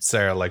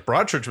 Sarah, like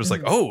Broadchurch was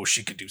like, oh,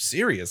 she could do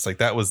serious. Like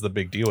that was the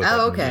big deal with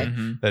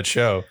that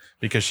show,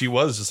 because she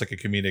was just like a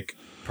comedic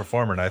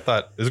performer. And I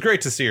thought it was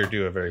great to see her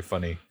do a very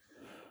funny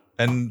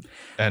and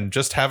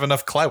just have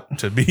enough clout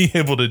to be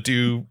able to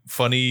do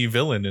funny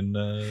villain in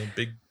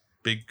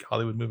big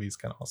Hollywood movies.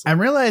 Kind of awesome. I'm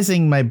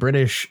realizing my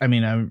British,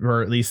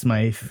 or at least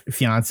my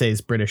fiance's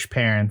British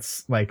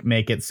parents, like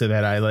make it so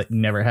that I like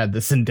never had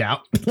this in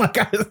doubt. Like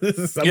this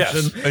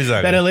assumption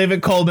that Olivia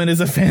Colman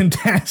is a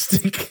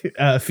fantastic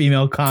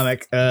female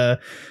comic. I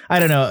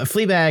don't know,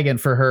 Fleabag,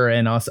 and for her,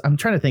 and also I'm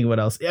trying to think of what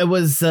else. It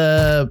was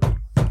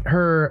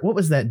her. What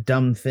was that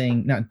dumb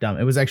thing? Not dumb.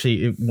 It was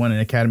actually, it won an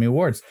Academy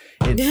Awards.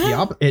 It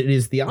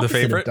is the opposite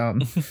Favorite? of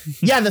dumb.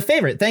 Yeah, The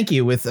Favorite. Thank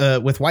you. With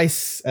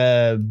Weiss.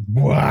 I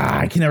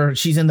can never.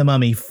 She's in The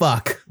Mummy.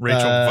 Fuck.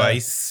 Rachel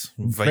Weisz.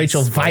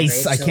 Rachel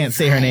Weisz. I can't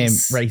say her name.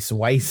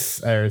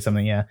 Weisz or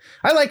something. Yeah,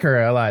 I like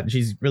her a lot.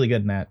 She's really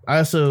good in that. I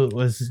also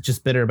was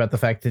just bitter about the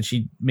fact that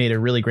she made a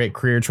really great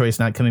career choice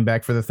not coming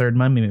back for the third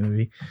Mummy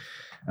movie.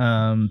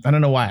 I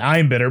don't know why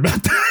I'm bitter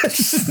about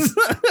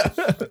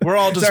that. We're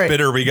all just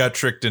bitter we got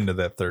tricked into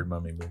that third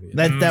Mummy movie.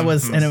 That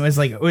was, and it was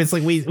like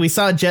we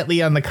saw Jet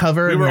Li on the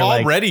cover. We and were all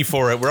like, ready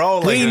for it. We're all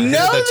like, we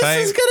know this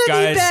is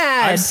gonna be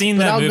bad. I've seen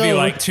that movie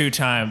like 2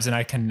 times and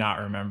I cannot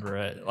remember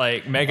it.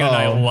 Like Megan and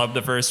I love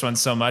the first one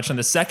so much, and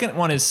the second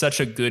one is such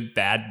a good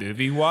bad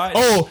movie watch.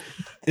 Oh,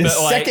 the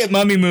second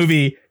Mummy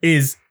movie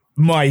is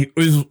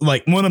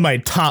like one of my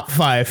top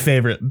 5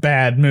 favorite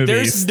bad movies.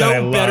 There's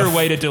no better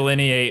way to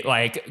delineate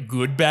like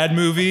good bad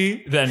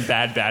movie than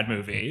bad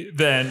movie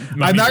than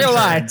Mummy I'm not gonna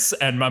lie,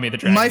 and Mummy the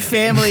Dragon. My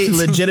family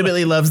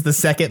legitimately loves the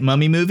second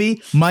Mummy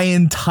movie. My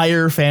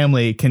entire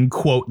family can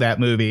quote that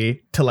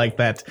movie to like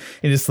that.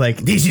 And it's like,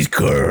 this is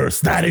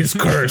cursed. That is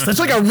cursed. That's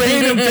like a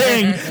random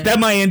thing that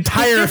my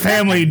entire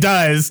family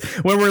does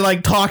when we're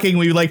like talking.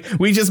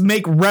 We just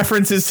make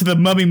references to the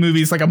Mummy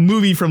movies, like a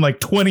movie from like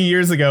 20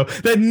 years ago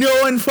that no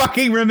one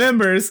fucking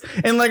remembers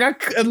in like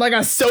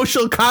a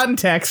social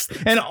context,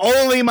 and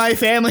only my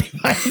family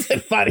finds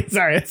it funny.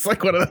 Sorry, it's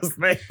like one of those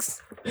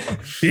things.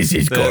 This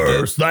is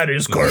cursed. That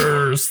is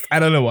cursed. I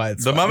don't know why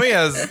it's the Mummy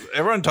has.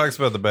 Everyone talks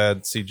about the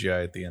bad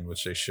CGI at the end,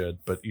 which they should,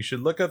 but you should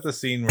look up the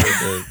scene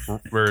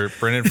where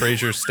Brendan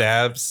Fraser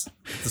stabs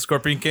the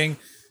Scorpion King,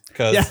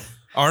 because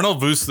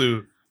Arnold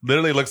Vosloo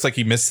literally looks like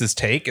he missed his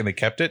take and they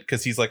kept it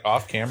because he's like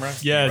off camera.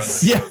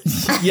 Yes.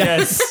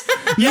 Yes.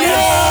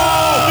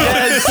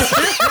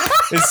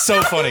 It's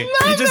so funny.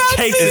 He just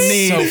takes a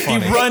knee. So he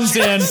runs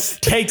in,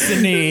 takes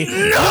a knee.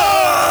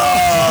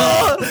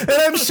 No! And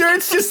I'm sure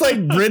it's just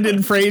like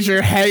Brendan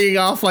Fraser hanging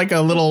off like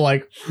a little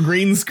like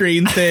green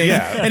screen thing.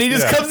 And he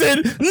just comes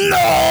in. No!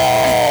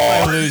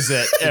 I lose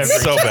it.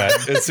 It's so bad.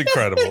 It's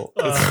incredible.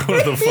 It's one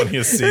of the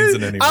funniest scenes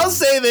in any movie. I'll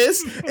say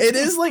this. It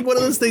is like one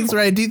of those things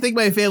where I do think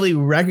my family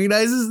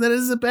recognizes that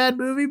it's a bad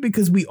movie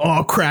because we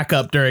all crack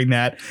up during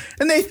that.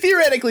 And they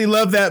theoretically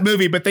love that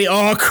movie, but they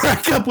all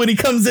crack up when he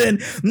comes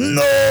in.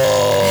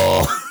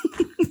 No!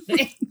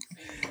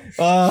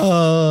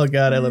 Oh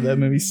God, I love that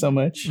movie so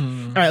much.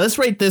 All right, let's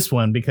rate this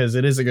one because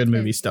it is a good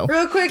movie still.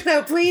 Real quick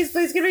though, please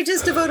can we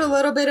just devote a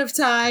little bit of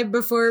time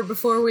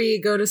before we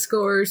go to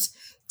scores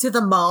to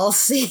the mall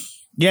scene?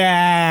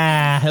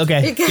 Yeah.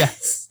 Okay.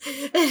 Because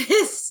it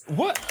is.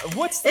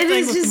 What's the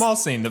thing with the mall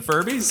scene? The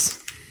Furbies?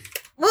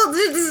 Well,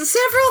 there's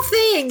several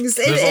things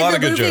in a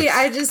the movie.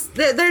 jokes.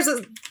 There's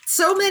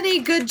so many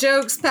good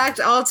jokes packed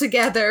all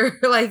together.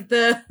 Like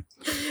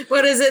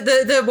what is it?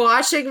 The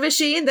washing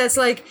machine that's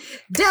like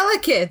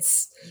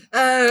delicates,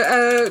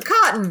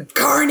 cotton,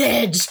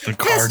 carnage,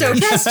 pesto,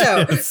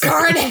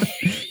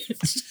 carnage.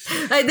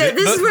 Like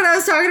this is what I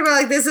was talking about.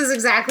 Like this is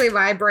exactly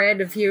my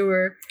brand of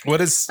humor. What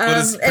is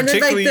and then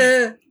like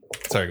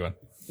sorry, go on.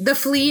 The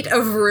fleet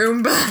of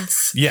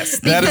Roombas.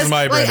 Yes, that is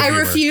my brand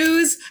of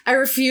humor. I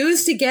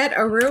refuse to get a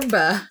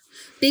Roomba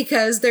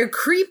because they're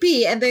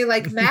creepy and they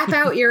like map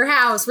out your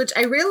house, which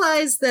I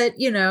realize that,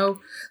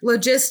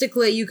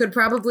 logistically you could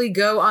probably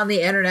go on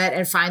the internet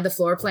and find the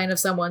floor plan of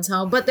someone's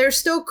home, but they're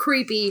still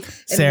creepy and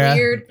Sarah,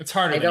 weird. It's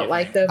harder. I don't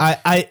like them.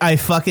 I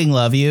fucking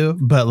love you,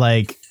 but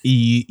like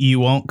you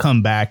won't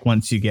come back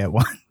once you get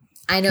one.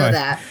 I know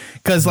that.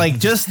 Because like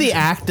just the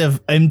act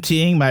of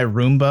emptying my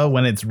Roomba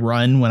when it's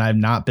run when I've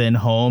not been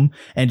home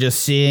and just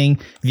seeing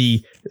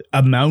the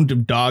amount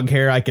of dog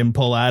hair I can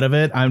pull out of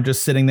it, I'm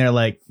just sitting there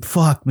like,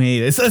 fuck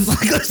me. It's like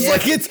honestly,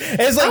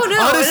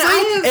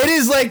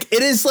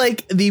 it is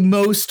like the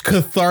most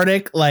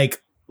cathartic,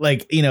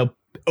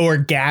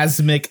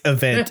 orgasmic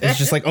event. It's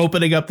just like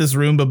opening up this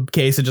Roomba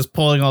case and just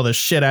pulling all the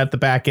shit out the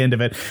back end of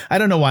it. I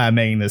don't know why I'm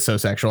making this so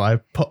sexual. I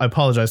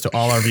apologize to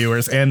all our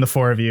viewers and the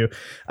four of you,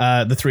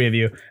 the three of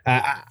you.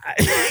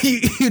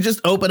 You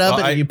just open up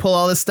and you pull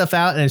all this stuff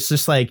out and it's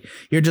just like,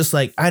 you're just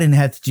like, I didn't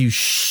have to do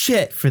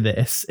shit for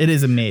this. It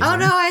is amazing. Oh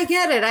no, I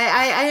get it.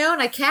 I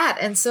own a cat,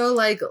 and so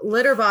like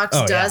litter box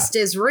dust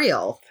is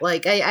real.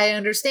 Like I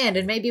understand,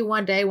 and maybe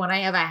one day when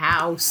I have a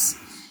house,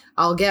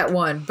 I'll get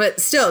one,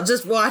 but still,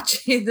 just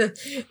watching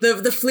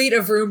the fleet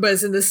of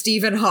Roombas in the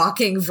Stephen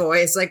Hawking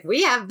voice, like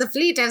the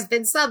fleet has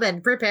been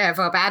summoned, prepare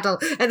for battle,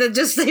 and then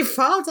just they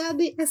fall down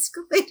the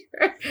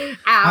escalator.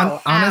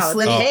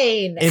 Honestly, the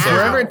pain. If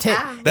we're ever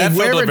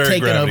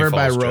taken over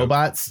by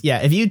robots,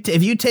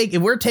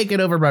 if we're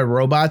taken over by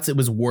robots, it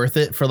was worth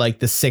it for like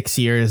the 6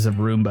 years of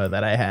Roomba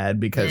that I had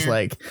because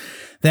like.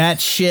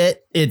 That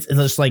shit, it's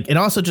just like, and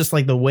also just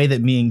like the way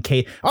that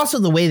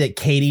the way that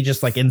Katie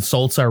just like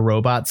insults our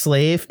robot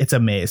slave. It's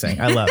amazing.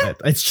 I love it.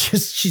 It's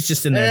just, she's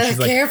just in there. She's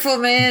like, careful,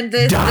 man.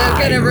 They're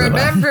going to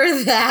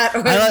remember that.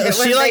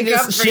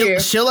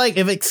 She'll like,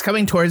 if it's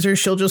coming towards her,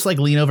 she'll just like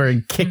lean over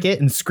and kick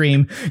it and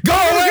scream, "Go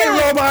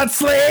away, robot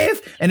slave!"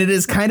 And it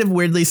is kind of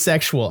weirdly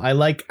sexual. I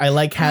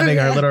like having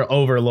our little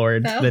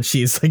overlord that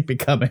she's like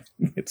becoming.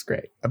 It's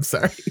great. I'm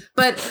sorry.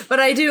 But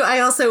I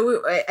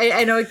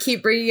know I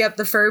keep bringing up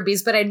the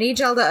Furbies, but I need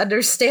y'all to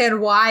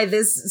understand why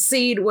this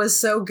scene was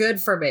so good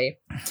for me.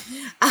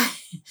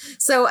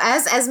 So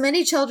as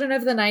many children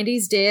of the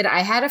 90s did,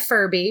 I had a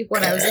Furby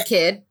when I was a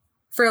kid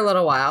for a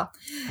little while.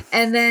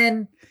 And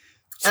then,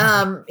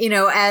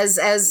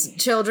 as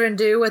children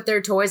do with their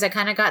toys, I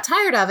kind of got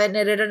tired of it and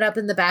it ended up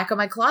in the back of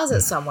my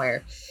closet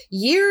somewhere.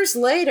 Years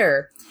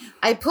later,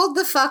 I pulled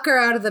the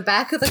fucker out of the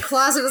back of the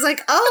closet. It was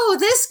like, oh,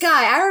 this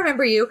guy, I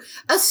remember you,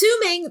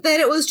 assuming that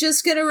it was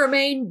just going to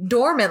remain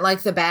dormant,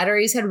 like the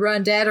batteries had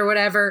run dead or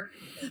whatever.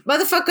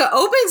 Motherfucker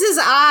opens his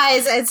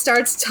eyes and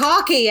starts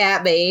talking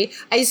at me.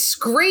 I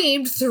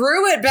screamed,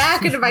 threw it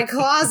back into my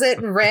closet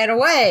and ran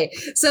away.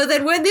 So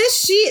then when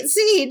this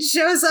scene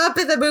shows up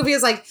in the movie,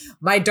 it's like,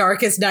 my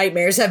darkest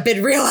nightmares have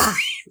been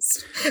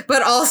realized.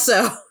 But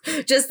also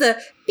just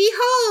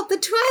behold, the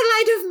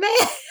twilight of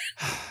man.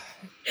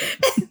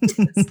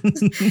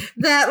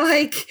 That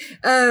like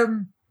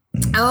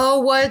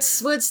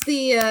what's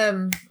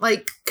the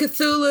like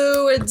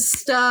Cthulhu and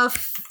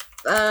stuff,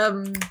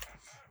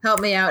 help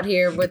me out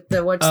here with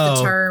the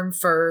term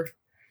for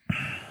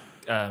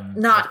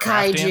not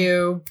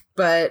kaiju,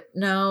 but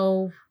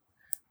no,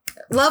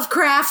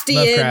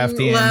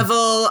 Lovecraftian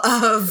level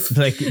of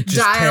like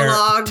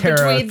dialogue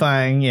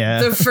terrifying, between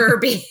the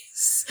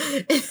Furbies.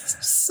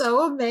 It's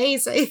so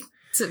amazing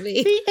to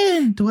me. The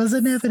end was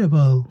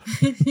inevitable.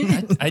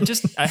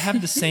 I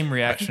have the same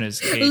reaction as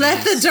Katie.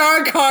 Let the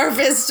dark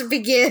harvest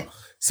begin.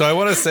 So I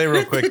want to say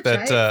real quick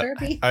that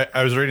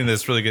I was reading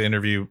this really good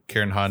interview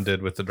Karen Hahn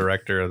did with the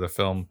director of the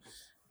film,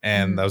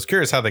 and I was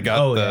curious how they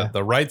got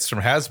the rights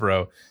from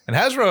Hasbro. And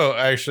Hasbro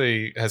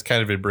actually has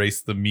kind of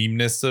embraced the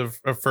meme-ness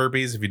of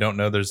Furbies. If you don't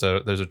know, there's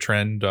a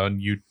trend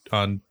on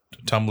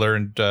Tumblr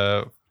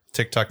and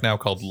TikTok now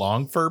called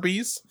long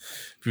Furbies.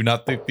 If you've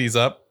not picked these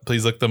up,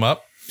 please look them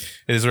up.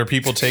 It is where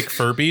people take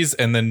Furbies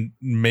and then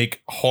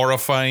make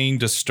horrifying,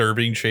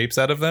 disturbing shapes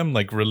out of them,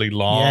 like really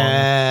long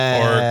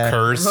or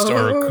cursed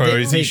or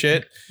crazy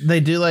shit. They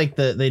do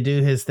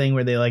his thing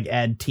where they like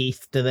add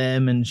teeth to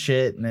them and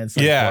shit, and it's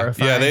like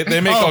horrifying. Yeah,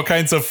 they make all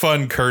kinds of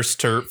fun cursed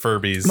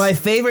Furbies. My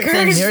favorite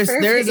thing,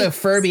 there's a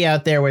Furby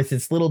out there where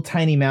its little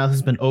tiny mouth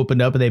has been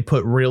opened up and they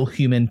put real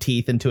human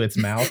teeth into its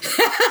mouth.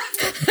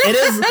 It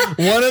is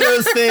one of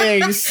those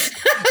things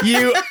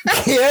you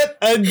can't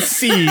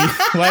unsee.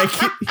 Like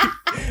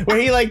where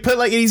he like put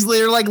like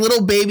they're like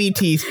little baby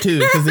teeth too,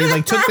 because they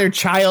like took their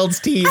child's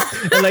teeth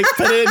and like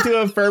put it into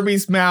a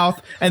Furby's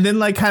mouth, and then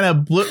like kind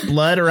of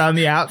blood around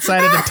the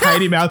outside of the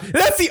tiny mouth. And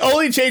that's the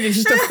only change. It's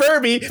just a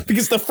Furby,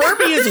 because the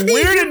Furby is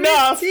weird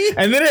enough,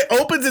 and then it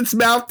opens its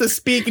mouth to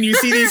speak, and you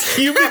see these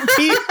human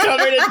teeth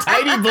covered in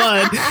tiny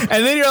blood,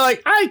 and then you're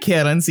like, I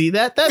can't unsee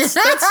that.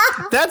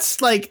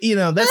 That's like, you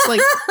know, that's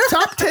like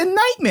top 10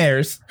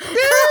 nightmares.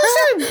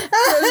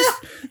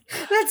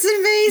 That's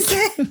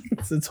amazing.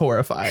 It's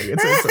horrifying.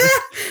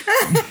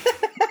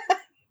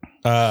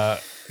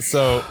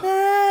 So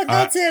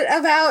that's it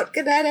about.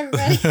 Good night,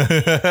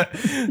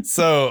 everybody.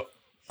 So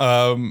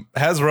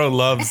Hasbro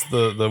loves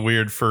the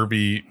weird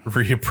Furby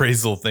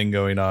reappraisal thing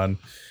going on,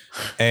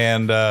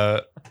 and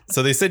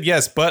so they said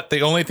yes, but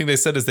the only thing they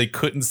said is they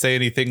couldn't say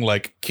anything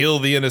like kill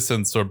the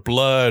innocents or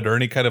blood or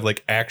any kind of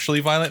like actually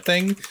violent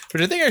thing,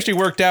 which I think actually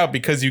worked out,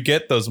 because you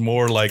get those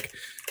more like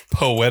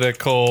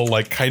poetical,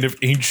 like kind of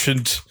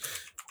ancient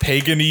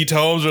pagan-y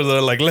tomes where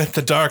they're like, let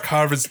the dark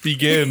harvest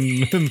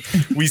begin.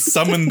 We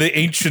summon the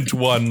ancient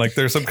one. Like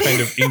there's some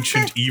kind of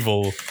ancient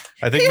evil.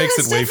 I think makes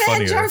it way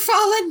funnier. Our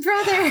fallen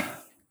brother.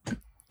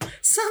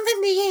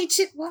 Summon the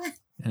ancient one.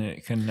 And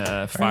it can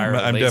fire.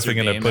 I'm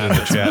definitely going to put in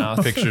the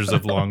chat pictures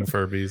of long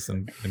Furbies.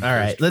 And all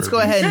right, let's go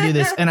ahead and do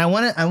this. And I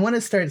want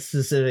to start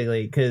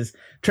specifically because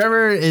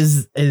Trevor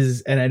is,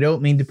 and I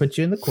don't mean to put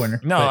you in the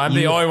corner. No, I'm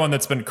the only one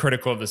that's been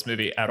critical of this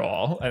movie at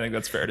all. I think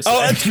that's fair to say.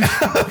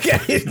 Oh,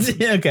 okay.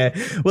 Okay.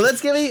 Well,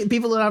 let's give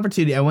people an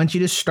opportunity. I want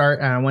you to start,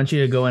 and I want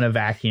you to go in a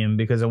vacuum,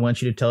 because I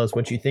want you to tell us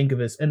what you think of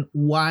this and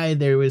why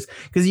there was,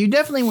 because you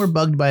definitely were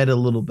bugged by it a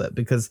little bit,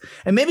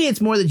 and maybe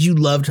it's more that you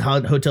loved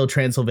Hotel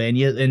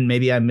Transylvania, and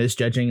maybe I'm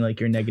misjudging like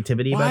your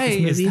negativity about this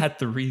movie. Why is that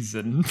the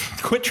reason?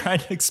 Quit trying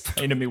to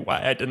explain to me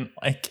why I didn't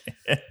like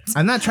it.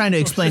 I'm not trying to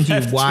explain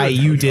to you why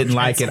you didn't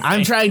like it.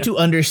 I'm trying to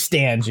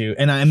understand you,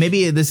 and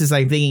maybe this is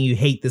like thinking you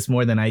hate this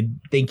more than I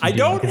think you do. I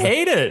don't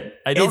hate it.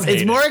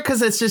 It's more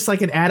because it's just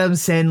like an Adam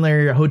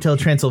Sandler Hotel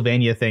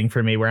Transylvania thing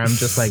for me, where I'm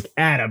just like,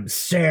 Adam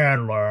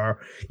Sandler,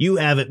 you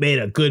haven't made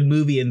a good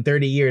movie in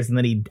 30 years, and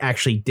then he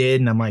actually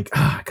did, and I'm like,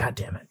 God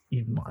damn it,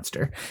 you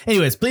monster.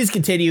 Anyways, please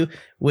continue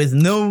with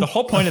no. The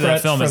whole point of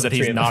that film is that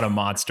he's not a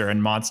monster,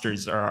 and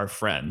monsters are our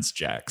friends,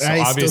 Jack. So I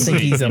obviously still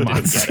think he's a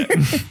monster.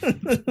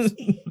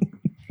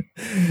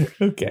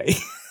 Okay.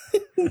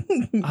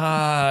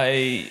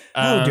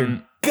 Oh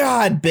dear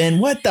God, Ben,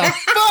 what the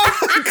fuck?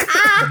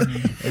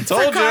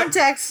 For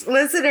context,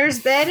 listeners,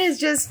 Ben has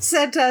just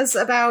sent us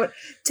about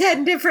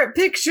 10 different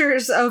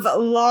pictures of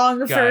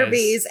long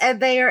Furbies,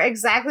 and they are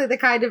exactly the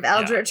kind of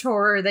eldritch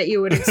horror that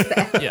you would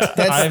expect. Yeah,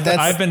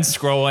 I've been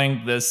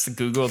scrolling this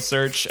Google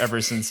search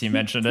ever since he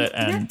mentioned it,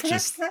 and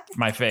just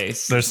my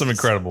face. There's some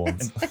incredible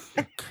ones.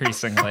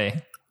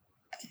 Increasingly.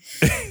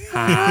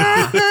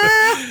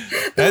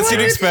 As you'd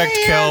expect,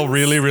 Kel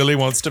really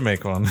wants to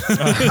make one.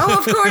 Oh,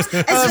 of course.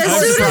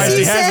 As soon as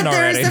you said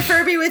there's the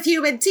Furby with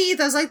human teeth,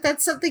 I was like,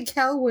 that's something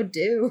Kel would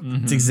do.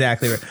 Mm-hmm. That's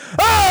exactly right.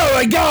 Oh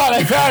my God,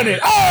 I found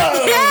it.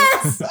 Oh,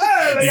 yes.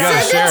 Oh my you God.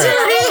 Gotta share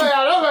it.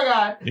 Oh my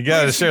God. You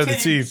gotta share the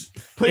teeth.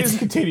 Please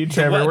continue,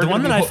 Trevor. The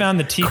one that I found,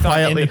 the teeth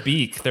aren't in the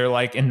beak. They're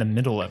like in the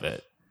middle of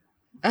it.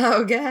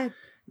 Oh, God.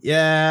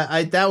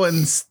 Yeah, that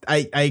one's.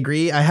 I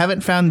agree. I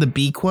haven't found the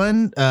beak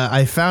one.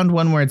 I found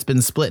one where it's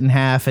been split in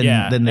half,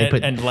 and then they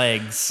put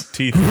legs,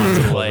 teeth,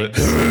 legs.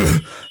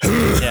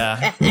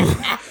 Yeah.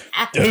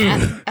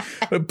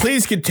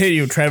 Please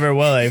continue, Trevor.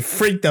 While I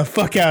freak the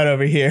fuck out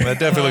over here. That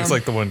definitely looks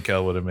like the one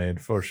Kel would have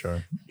made for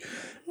sure.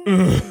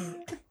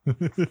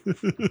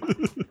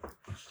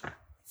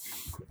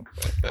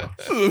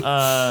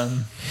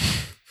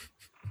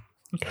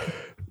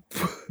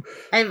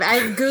 I'm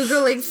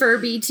Googling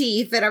Furby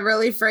teeth, and I'm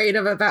really afraid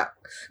of. All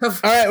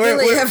right,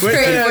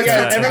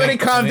 everybody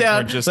calm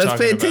down. Let's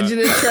pay attention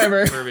to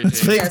Trevor.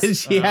 Let's pay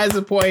attention. He has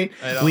a point.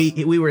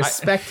 We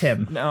respect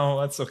him.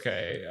 No, that's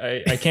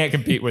okay. I can't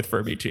compete with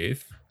Furby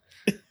teeth.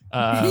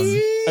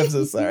 I'm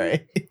so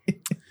sorry.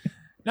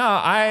 No,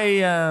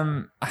 I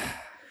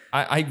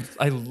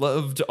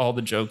loved all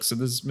the jokes in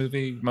this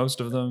movie. Most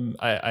of them.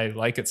 I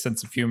like its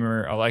sense of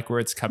humor. I like where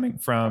it's coming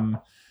from.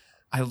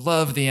 I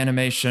love the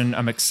animation.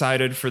 I'm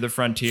excited for the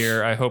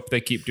frontier. I hope they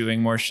keep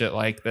doing more shit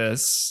like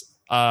this.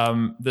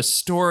 The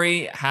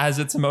story has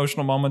its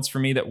emotional moments for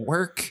me that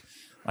work.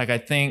 Like, I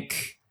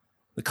think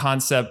the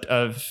concept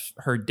of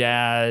her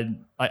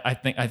dad, I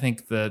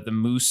think the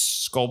moose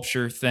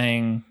sculpture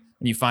thing,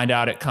 and you find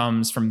out it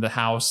comes from the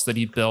house that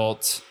he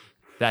built,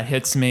 that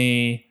hits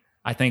me.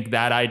 I think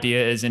that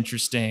idea is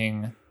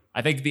interesting.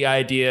 I think the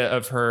idea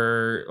of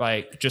her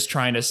like just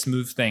trying to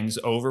smooth things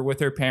over with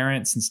her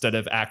parents instead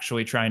of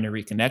actually trying to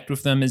reconnect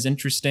with them is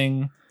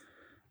interesting.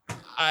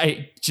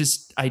 I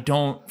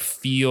don't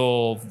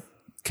feel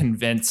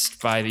convinced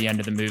by the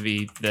end of the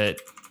movie that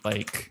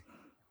like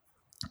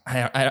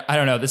I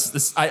don't know,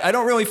 I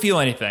don't really feel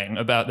anything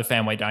about the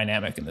family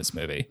dynamic in this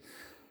movie.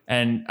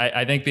 And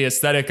I think the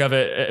aesthetic of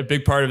it, a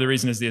big part of the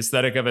reason is the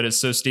aesthetic of it is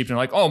so steeped in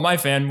like, oh, my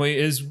family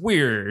is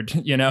weird,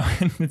 you know?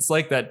 It's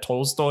like that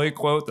Tolstoy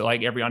quote that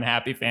like every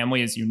unhappy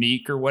family is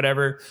unique or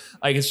whatever.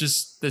 Like, it's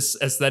just this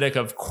aesthetic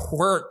of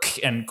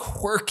quirk and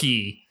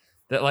quirky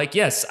that like,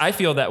 yes, I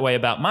feel that way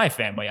about my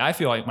family. I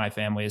feel like my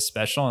family is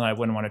special and I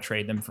wouldn't want to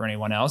trade them for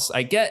anyone else.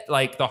 I get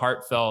like the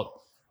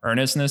heartfelt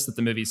earnestness that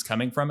the movie's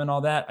coming from and all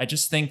that. I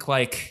just think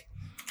like,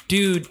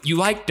 dude, you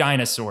like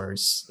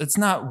dinosaurs. It's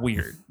not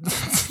weird.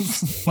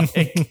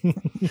 Like,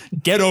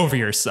 get over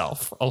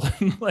yourself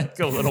like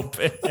a little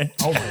bit.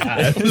 Oh my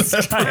God.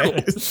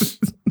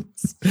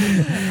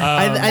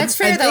 That's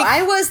fair though.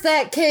 I was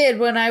that kid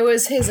when I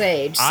was his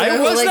age. So, I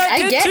was like, that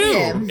kid I get too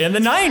him. in the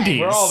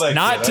 90s.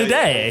 Not kid.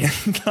 today.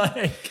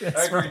 I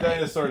agree.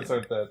 Dinosaurs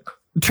aren't that.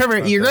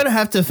 Trevor, you're going to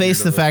have to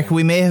face the fact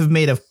we may have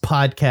made a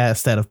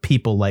podcast out of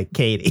people like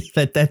Katie.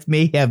 That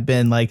may have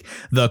been like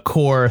the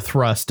core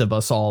thrust of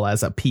us all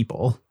as a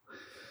people.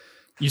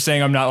 You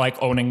saying I'm not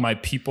like owning my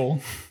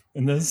people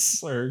in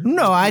this? Or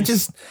no, I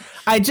just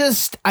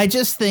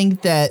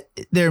think that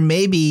there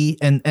may be,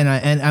 and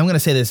I'm going to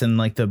say this in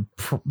like the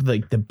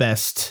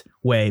best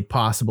way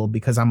possible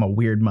because I'm a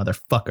weird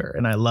motherfucker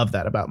and I love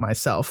that about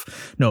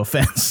myself. No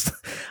offense.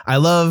 I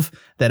love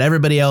that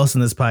everybody else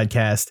in this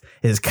podcast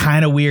is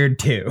kind of weird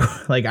too.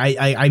 Like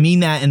I mean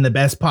that in the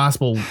best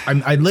possible.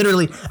 I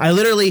literally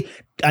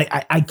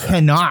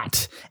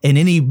cannot in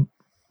any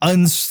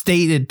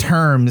unstated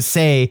terms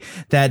say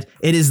that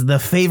it is the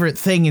favorite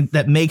thing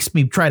that makes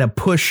me try to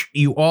push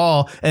you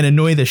all and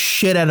annoy the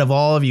shit out of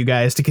all of you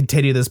guys to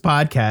continue this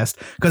podcast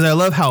because I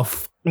love how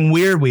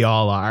weird we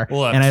all are.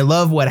 Look, and I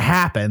love what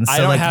happens.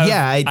 So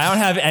I don't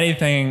have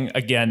anything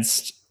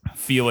against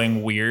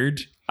feeling weird.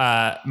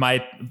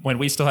 When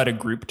we still had a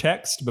group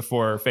text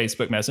before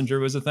Facebook Messenger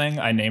was a thing,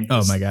 I named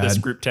this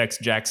group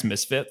text Jack's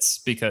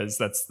Misfits because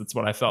that's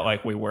what I felt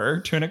like we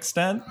were to an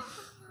extent.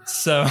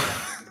 So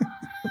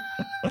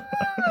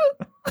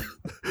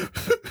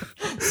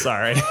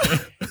sorry.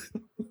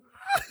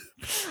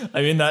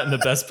 I mean that in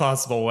the best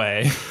possible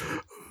way.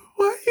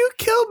 Why you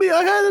kill me?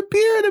 I had a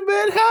beer in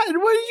Manhattan.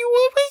 What do you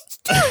want me to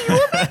do? You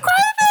want me to cry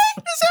tonight?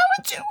 Is that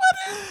what you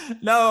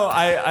want? No,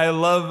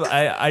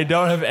 I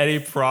don't have any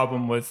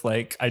problem with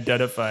like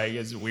identifying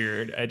as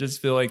weird. I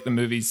just feel like the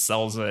movie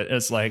sells it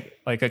as like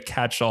a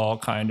catch-all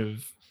kind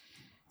of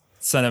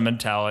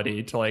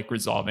sentimentality to like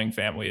resolving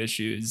family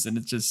issues, and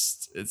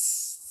it's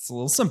a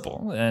little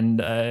simple,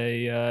 and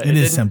it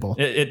is simple.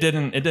 It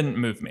didn't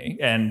move me,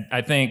 and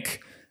I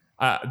think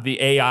the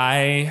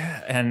AI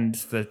and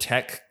the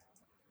tech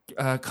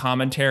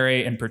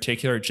commentary in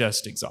particular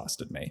just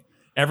exhausted me.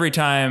 Every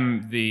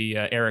time the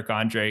Eric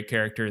Andre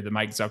character, the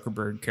Mike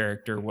Zuckerberg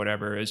character,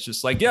 whatever, is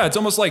just like, yeah, it's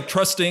almost like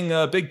trusting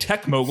a big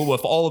tech mogul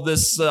with all of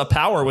this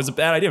power was a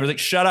bad idea. I was like,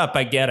 shut up,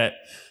 I get it.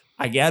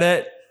 I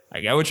get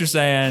what you're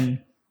saying.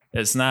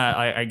 It's not.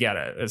 I get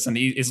it.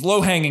 It's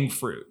low hanging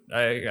fruit.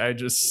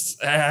 This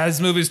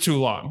movie's too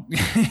long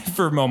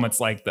for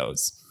moments like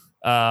those.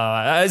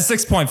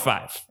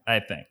 6.5, I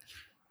think.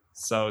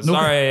 So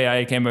sorry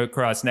I came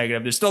across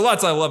negative. There's still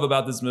lots I love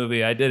about this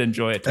movie. I did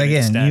enjoy it to an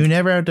extent. You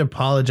never have to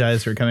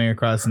apologize for coming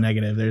across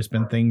negative. There's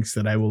been things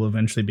that I will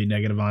eventually be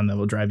negative on that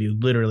will drive you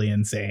literally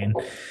insane.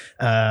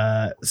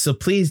 So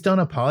please don't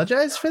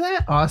apologize for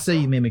that. Also,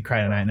 you made me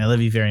cry tonight, and I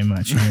love you very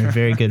much. You're a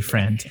very good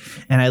friend.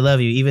 And I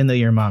love you, even though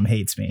your mom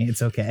hates me.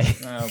 It's okay.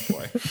 Oh,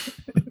 boy.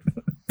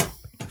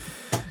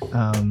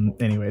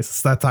 Anyways,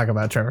 let's not talk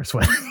about Trevor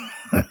Sweat.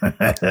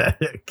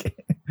 Okay.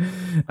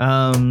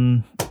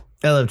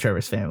 I love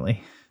Trevor's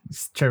family.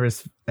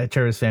 Trevor's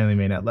family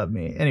may not love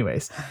me.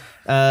 Anyways,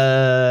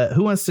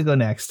 who wants to go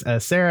next?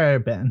 Sarah or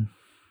Ben?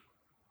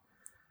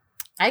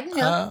 I can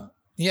go.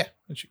 Yeah.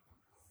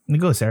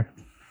 Go, Sarah.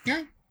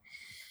 Yeah.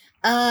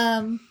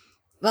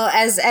 Well,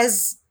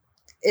 as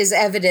is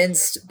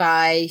evidenced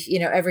by,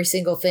 every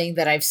single thing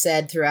that I've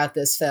said throughout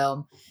this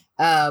film,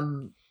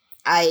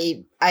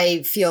 I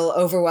feel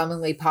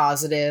overwhelmingly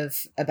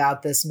positive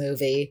about this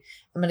movie.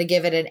 I'm going to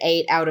give it an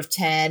 8 out of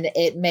 10.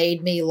 It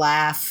made me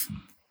laugh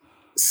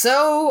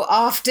so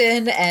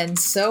often and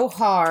so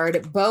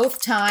hard both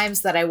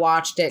times that I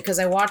watched it, because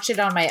I watched it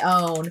on my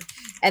own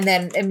and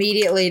then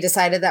immediately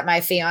decided that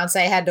my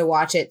fiance had to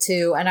watch it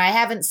too. And I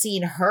haven't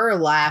seen her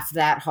laugh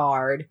that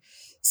hard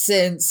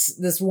since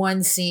this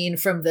one scene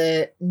from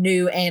the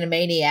new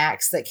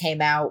Animaniacs that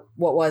came out,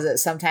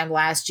 sometime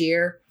last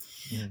year,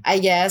 I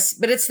guess.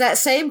 But it's that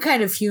same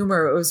kind of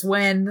humor. It was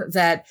when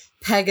that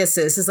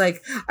Pegasus is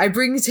like, I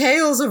bring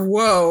tales of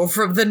woe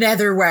from the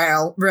nether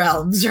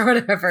realms or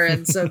whatever.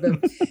 And so the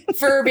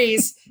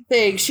Furbies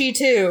thing, she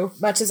too,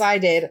 much as I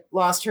did,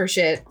 lost her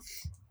shit.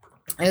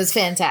 It was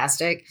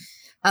fantastic.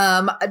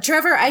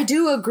 Trevor, I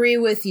do agree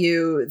with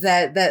you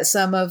that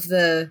some of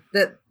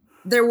that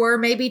there were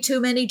maybe too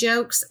many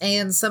jokes,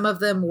 and some of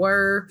them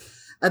were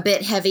a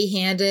bit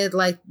heavy-handed,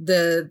 like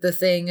the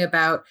thing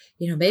about,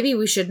 maybe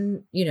we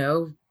shouldn't,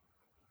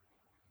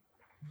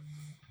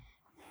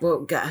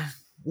 well, God,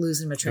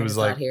 losing my train of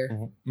thought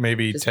here.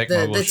 Maybe just tech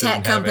the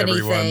tech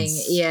company thing,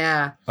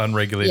 yeah,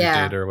 unregulated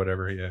data or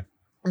whatever, yeah.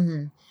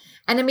 Mm-hmm.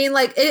 And I mean,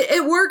 like,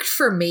 it worked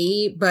for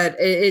me, but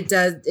it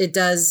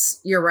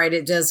does, you're right,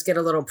 it does get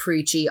a little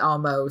preachy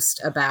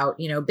almost about,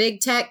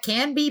 big tech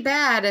can be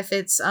bad if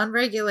it's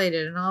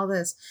unregulated and all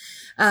this.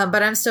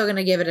 But I'm still going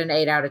to give it an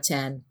 8 out of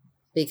 10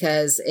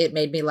 because it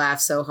made me laugh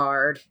so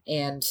hard.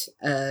 And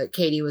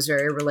Katie was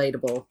very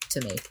relatable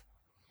to me.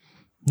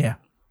 Yeah.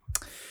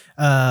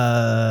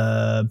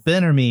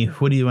 Ben or me,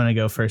 what do you want to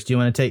go first? Do you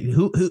want to take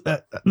who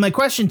my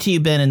question to you,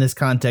 Ben, in this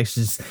context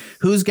is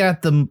who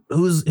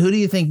do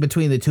you think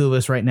between the two of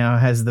us right now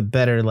has the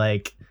better,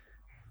 like,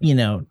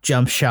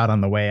 jump shot on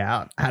the way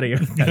out? How do you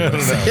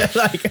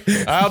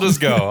I'll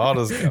just go. All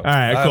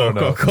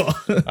right, cool.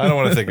 I don't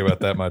want to think about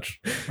that much.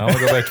 I want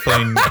to go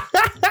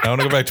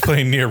back to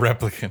playing Nier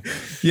Replicant.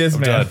 Yes,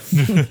 man.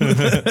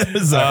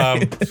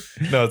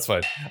 No, it's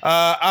fine.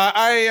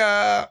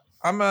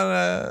 I'm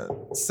gonna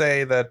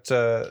say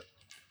that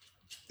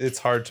it's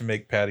hard to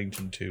make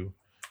Paddington 2.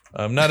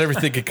 Not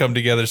everything can come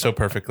together so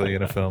perfectly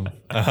in a film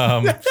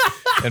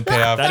and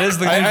pay off. That is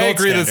the I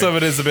agree that some of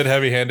it is a bit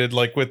heavy-handed,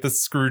 like with the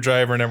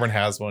screwdriver, and everyone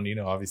has one.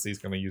 Obviously he's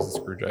going to use a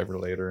screwdriver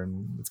later,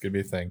 and it's going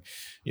to be a thing.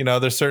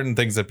 There's certain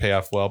things that pay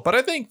off well, but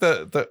I think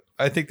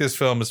I think this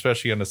film,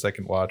 especially on the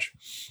second watch,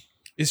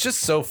 is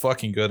just so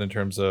fucking good in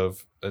terms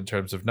of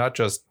not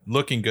just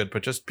looking good,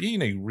 but just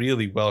being a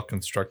really well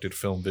constructed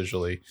film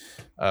visually,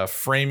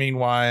 framing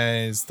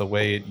wise, the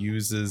way it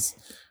uses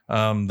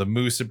the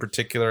moose in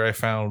particular, I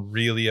found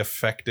really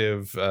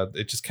effective.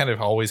 It just kind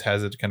of always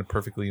has it kind of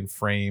perfectly in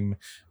frame.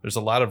 There's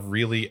a lot of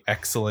really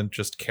excellent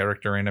just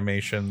character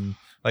animation.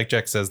 Like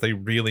Jack says, they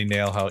really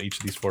nail how each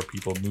of these 4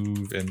 people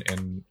move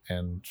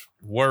and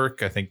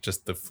work. I think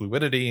just the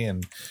fluidity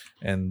and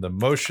the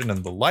motion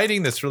and the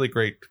lighting, this really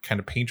great kind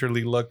of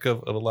painterly look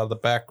of a lot of the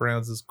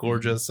backgrounds is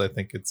gorgeous. I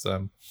think it's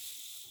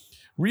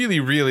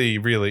really, really,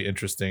 really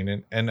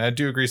interesting. And I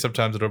do agree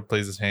sometimes it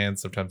overplays his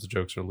hands. Sometimes the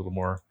jokes are a little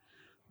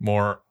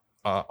more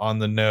on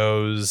the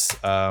nose.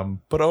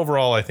 But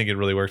overall, I think it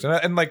really works.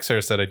 And like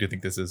Sarah said, I do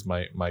think this is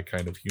my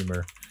kind of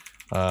humor.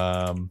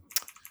 I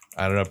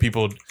don't know,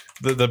 people...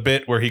 The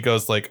bit where he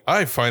goes like,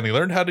 I finally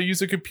learned how to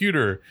use a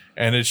computer,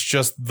 and it's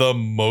just the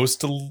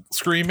most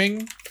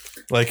screaming,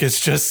 like it's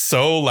just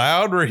so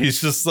loud where he's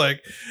just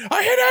like,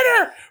 I hit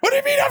enter, what do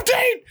you mean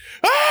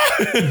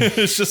update?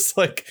 It's just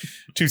like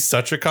to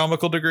such a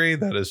comical degree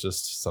that is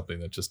just something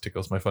that just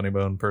tickles my funny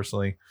bone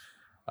personally.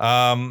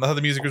 I thought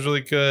the music was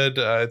really good.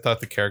 I thought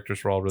the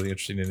characters were all really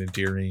interesting and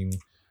endearing.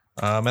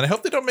 And I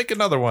hope they don't make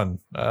another one.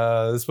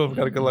 This film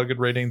got a lot of good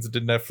ratings. It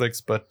did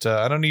Netflix, but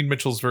I don't need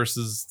Mitchell's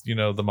versus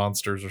the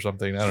monsters or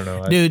something. I don't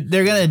know, dude.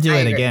 They're gonna do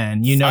it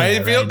again.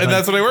 I feel, and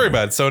that's what I worry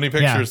about. Sony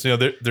Pictures,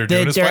 they're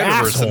doing a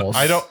Spider-Verse.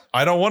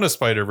 I don't want a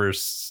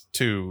Spider-Verse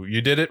 2.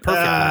 You did it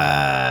perfectly.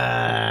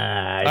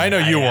 I know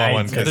you want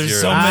one because there's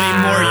so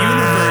many more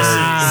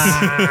universes,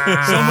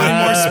 so many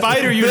more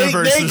Spider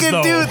universes.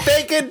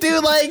 They could do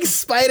like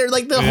Spider,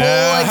 like the whole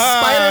like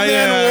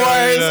Spider-Man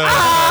Wars.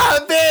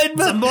 Man,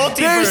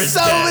 there's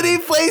so many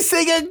places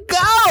they could go.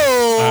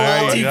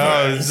 I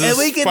know.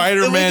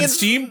 Spider-Man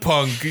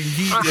steampunk.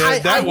 I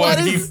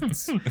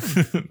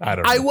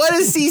don't know. I want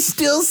to see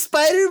Still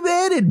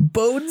Spider-Man and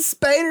Bone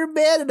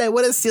Spider-Man, and I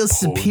want to see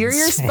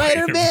Superior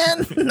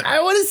Spider-Man.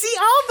 I want to see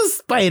all the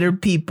Spider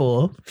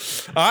people.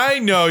 I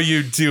know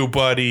you do,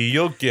 buddy.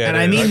 You'll get it. And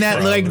I mean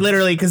that like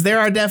literally, because there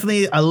are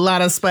definitely a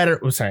lot of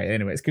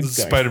anyways,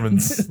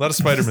 Spider-Mans. A lot of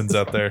Spider-Mans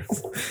out there.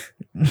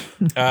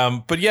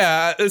 But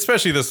yeah,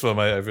 especially this film,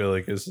 I feel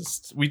like it's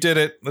just, we did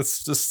it.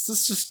 Let's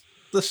just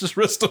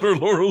rest on our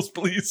laurels,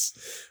 please.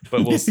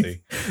 But we'll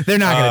see. They're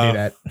not going to do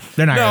that.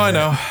 They're not. No, I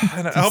know.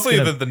 Hopefully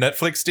the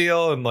Netflix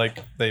deal, and like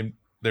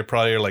they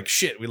probably are like,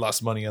 shit, we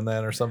lost money on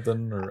that or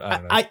something. Or I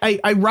don't know.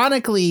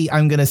 Ironically,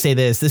 I'm going to say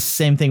this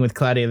same thing with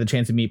Cloudy with a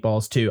Chance of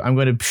Meatballs too. I'm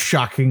going to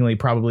shockingly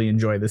probably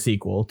enjoy the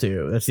sequel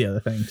too. That's the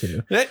other thing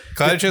too.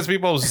 Cloudy with a Chance of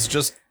Meatballs is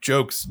just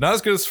jokes. Not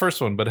as good as the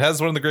first one, but it has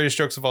one of the greatest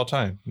jokes of all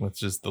time,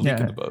 which is the leak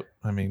in the boat.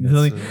 I mean,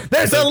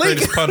 there's a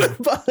leak in the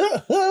boat.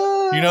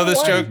 You know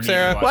this joke,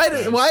 Sarah?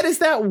 Why does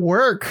that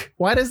work?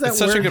 Why does that work? It's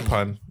such a good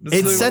pun.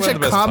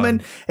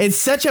 It's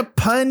such a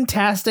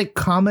pun-tastic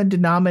common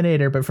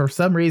denominator, but for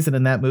some reason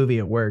in that movie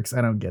it works.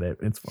 I don't get it.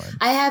 It's fun.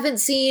 I haven't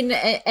seen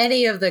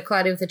any of the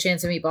Cloudy with a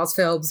Chance of Meatballs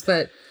films,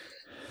 but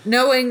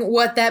knowing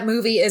what that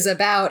movie is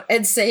about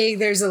and saying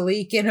there's a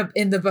leak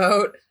in the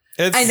boat,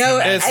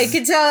 I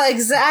can tell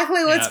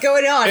exactly what's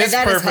going on. It's and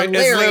that perfect.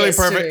 Is hilarious. It's literally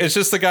perfect. Too. It's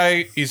just the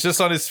guy, he's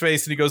just on his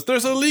face and he goes,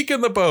 there's a leak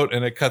in the boat.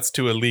 And it cuts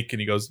to a leak and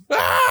he goes,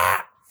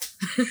 ah!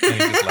 And he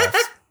just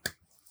laughs.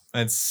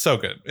 And it's so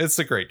good. It's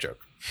a great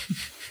joke.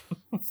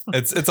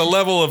 It's a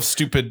level of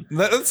stupid.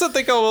 That's the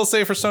thing I will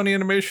say for Sony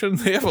Animation.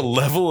 They have a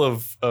level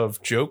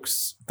of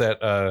jokes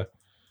that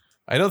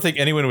I I don't think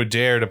anyone would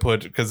dare to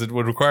put, because it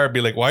would require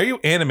be like, why are you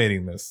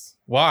animating this?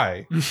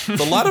 Why? It's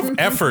a lot of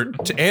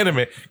effort to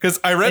animate. Because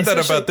I read that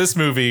about this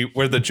movie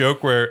where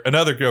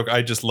another joke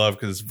I just love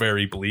because it's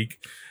very bleak,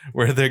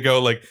 where they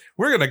go like,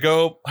 we're going to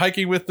go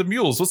hiking with the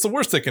mules. What's the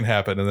worst that can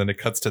happen? And then it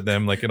cuts to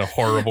them like in a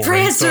horrible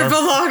Prancer rainstorm.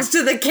 belongs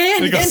to the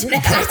canyon goes, now.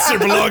 Prancer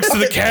belongs to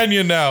the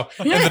canyon now.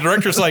 And the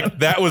director's like,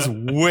 that was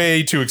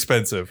way too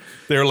expensive.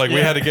 They were like, we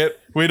had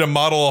to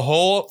model a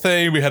whole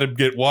thing. We had to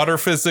get water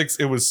physics.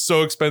 It was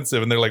so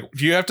expensive. And they're like,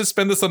 do you have to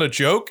spend this on a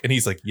joke? And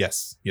he's like,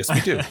 yes,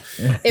 we do.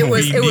 It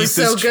was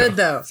so good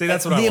though. See,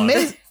 that's what I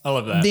love. I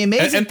love that. The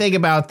amazing thing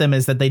about them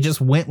is that they just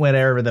went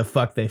whatever the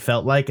fuck they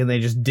felt like, and they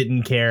just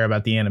didn't care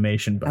about the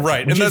animation budget.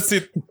 Right. And that's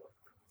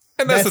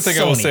the thing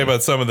I will say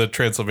about some of the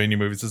Transylvania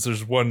movies is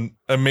there's one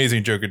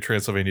amazing joke in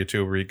Transylvania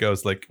 2 where he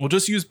goes like, we'll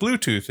just use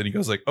Bluetooth. And he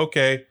goes like,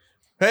 okay,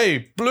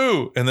 hey,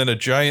 blue. And then a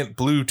giant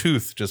blue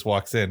tooth just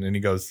walks in and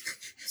he goes,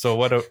 so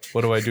what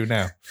do I do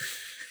now?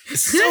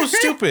 It's so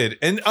stupid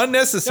and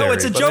unnecessary. No,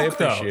 it's a joke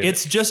though.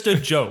 It's just a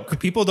joke.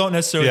 People don't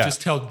necessarily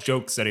just tell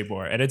jokes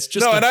anymore, and it's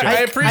just and I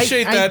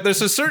appreciate that.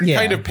 There's a certain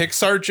kind of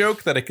Pixar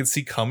joke that I can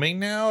see coming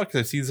now because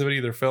I've seen so many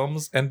of their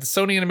films, and the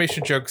Sony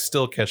animation jokes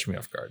still catch me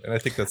off guard. And I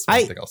think that's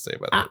one thing I'll say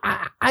about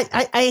it.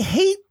 I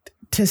hate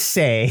to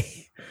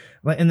say,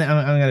 and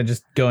I'm gonna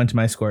just go into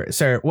my score.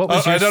 Sir, what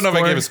was your I don't know score?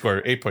 if I gave a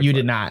score. 8.5. You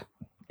did not.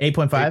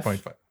 8.5?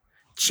 8.5.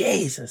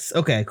 Jesus.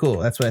 Okay, cool.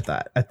 That's what I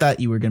thought. I thought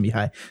you were gonna be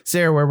high.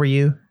 Sarah, where were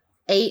you?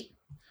 8.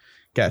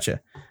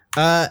 Gotcha.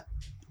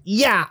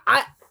 Yeah,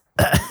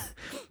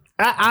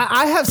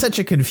 I have such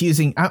a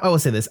confusing. I will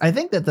say this. I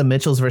think that the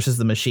Mitchells versus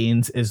the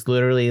Machines is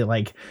literally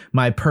like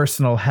my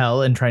personal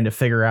hell in trying to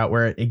figure out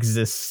where it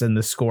exists in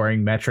the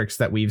scoring metrics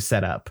that we've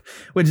set up,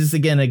 which is,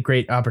 again, a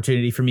great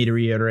opportunity for me to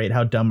reiterate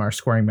how dumb our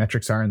scoring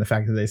metrics are and the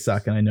fact that they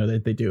suck. And I know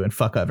that they do. And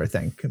fuck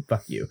everything.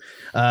 Fuck you.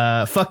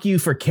 Fuck you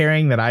for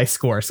caring that I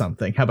score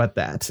something. How about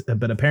that?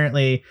 But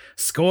apparently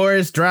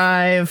scores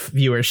drive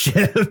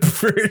viewership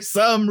for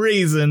some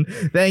reason.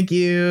 Thank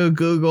you,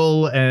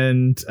 Google.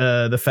 And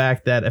the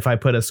fact that if I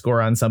put a score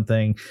on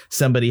something,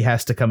 somebody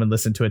has to come and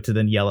listen to it to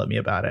then yell at me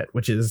about it,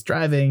 which is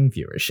driving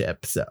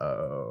viewership.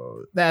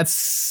 So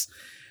that's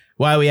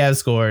why we have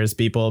scores,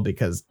 people,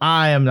 because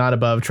I am not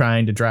above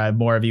trying to drive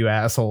more of you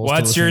assholes.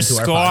 What's your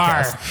score? All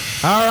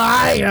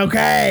right.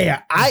 Okay.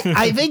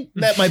 I think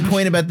that my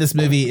point about this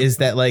movie is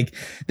that, like,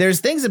 there's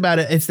things about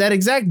it. It's that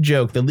exact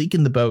joke, the leak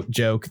in the boat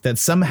joke, that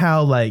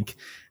somehow, like,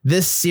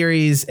 this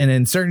series and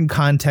in certain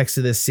contexts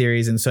of this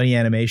series and Sony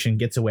Animation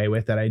gets away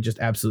with that I just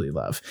absolutely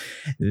love.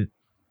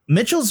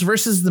 Mitchells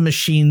versus the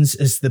Machines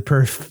is the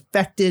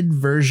perfected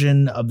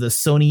version of the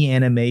Sony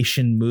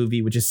Animation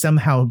movie, which is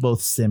somehow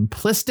both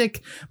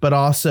simplistic, but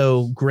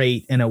also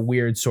great in a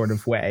weird sort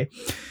of way.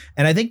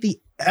 And I think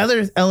the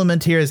other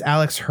element here is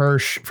Alex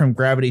Hirsch from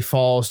Gravity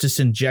Falls just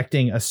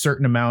injecting a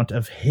certain amount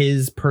of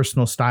his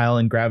personal style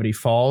in Gravity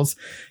Falls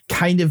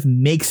kind of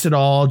makes it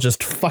all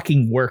just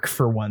fucking work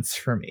for once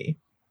for me.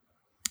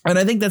 And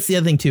I think that's the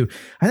other thing, too.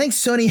 I think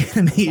Sony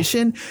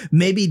Animation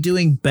may be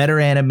doing better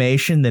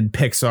animation than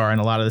Pixar in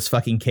a lot of this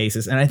fucking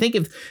cases. And I think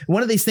if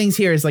one of these things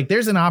here is like,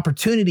 there's an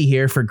opportunity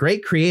here for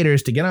great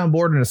creators to get on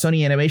board in a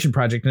Sony Animation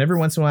project. And every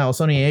once in a while,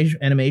 Sony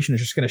Animation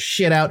is just going to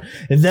shit out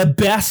the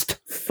best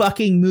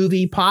fucking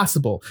movie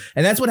possible.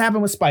 And that's what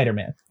happened with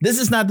Spider-Man. This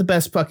is not the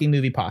best fucking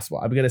movie possible.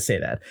 I'm going to say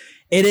that.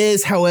 It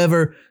is,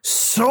 however,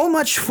 so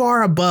much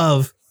far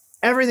above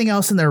everything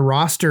else in their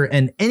roster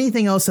and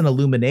anything else in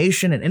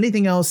Illumination and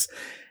anything else.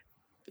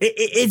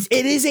 It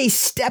is a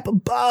step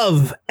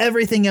above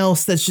everything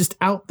else that's just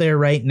out there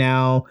right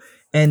now.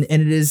 And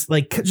it is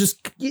like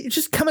just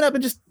coming up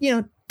and just, you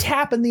know,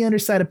 tapping the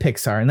underside of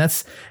Pixar. And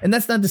that's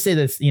not to say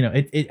that, you know,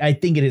 I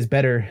think it is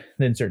better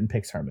than certain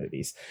Pixar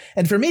movies.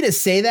 And for me to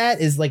say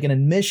that is like an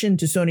admission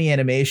to Sony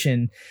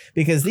Animation,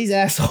 because these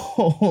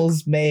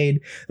assholes made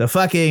the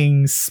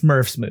fucking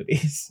Smurfs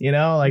movies, you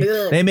know, like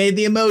they made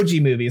the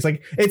Emoji movies.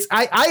 Like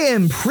I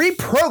am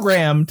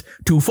pre-programmed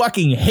to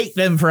fucking hate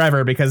them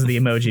forever because of the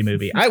Emoji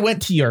movie. I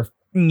went to your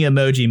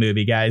Emoji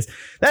movie, guys.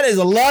 That is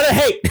a lot of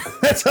hate.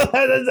 That's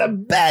a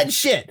bad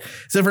shit.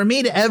 So for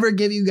me to ever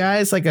give you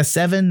guys like a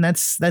 7,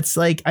 that's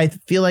like, I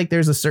feel like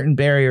there's a certain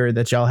barrier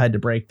that y'all had to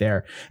break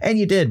there, and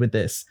you did with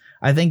this.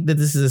 I think that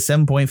this is a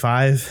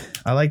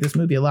 7.5. I like this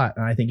movie a lot,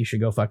 and I think you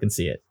should go fucking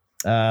see it.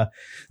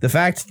 The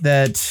fact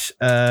that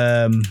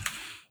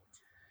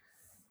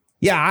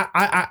yeah,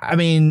 I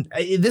mean,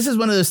 this is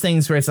one of those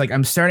things where it's like,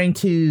 I'm starting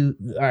to,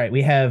 all right,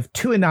 we have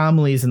 2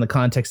 anomalies in the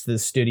context of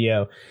this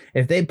studio.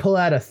 If they pull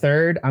out a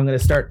third, I'm going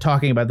to start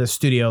talking about this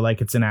studio like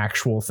it's an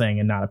actual thing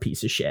and not a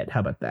piece of shit. How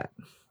about that?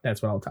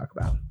 That's what I'll talk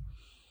about.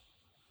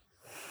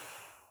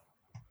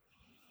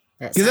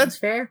 That sounds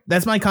fair.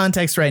 That's my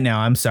context right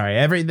now. I'm sorry.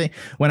 Everything,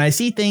 when I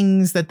see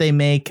things that they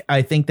make,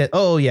 I think that,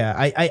 oh yeah,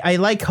 I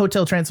like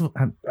Hotel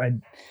Transylvania. I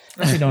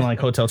actually don't like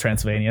Hotel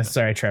Transylvania.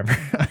 Sorry, Trevor.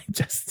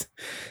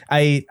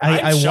 I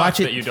watch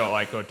it. That you don't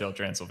like Hotel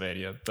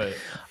Transylvania, but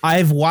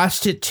I've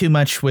watched it too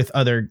much with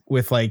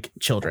like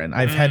children.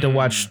 I've had to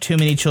watch too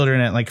many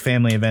children at like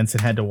family events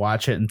and had to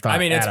watch it and thought. I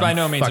mean, it's by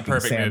no means a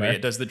perfect Sandler. movie.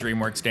 It does the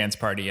DreamWorks dance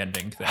party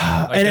ending thing,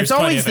 and it's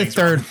always the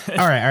third.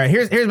 All right.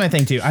 Here's my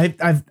thing too.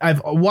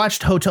 I've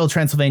watched Hotel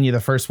Transylvania, the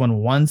first one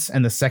once,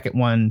 and the second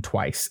one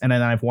twice, and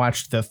then I've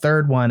watched the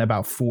third one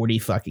about 40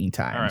 fucking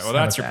times. All right. Well,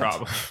 that's your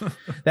problem.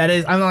 That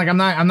is. I'm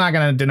not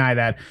gonna deny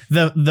that.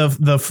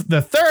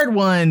 The third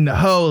one,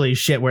 holy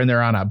shit, when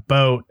they're on a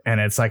boat and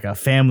it's like a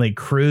family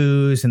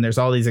cruise and there's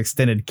all these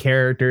extended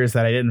characters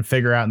that I didn't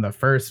figure out in the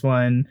first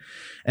one.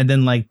 And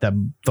then like the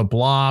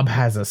Blob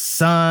has a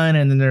son,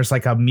 and then there's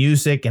like a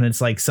music, and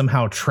it's like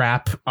somehow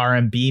trap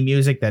R&B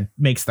music that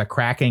makes the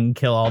Kraken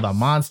kill all the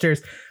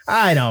monsters.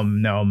 I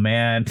don't know,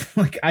 man.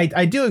 Like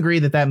I do agree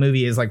that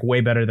movie is like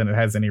way better than it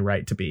has any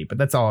right to be, but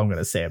that's all I'm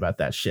gonna say about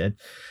that shit.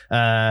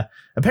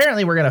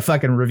 Apparently we're gonna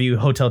fucking review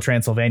Hotel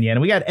Transylvania, and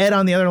we got Ed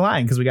on the other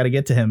line because we got to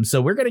get to him.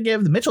 So we're gonna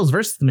give the Mitchells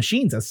versus the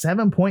Machines a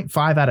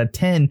 7.5 out of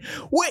 10,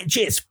 which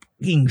is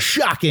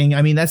shocking.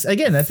 I mean, that's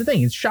the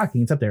thing. It's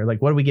shocking. It's up there.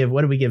 Like, what do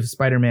we give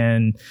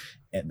Spider-Man?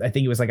 I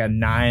think it was like a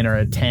 9 or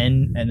a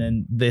 10, and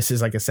then this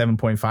is like a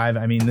 7.5.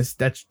 I mean,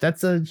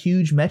 that's a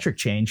huge metric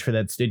change for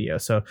that studio.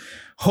 So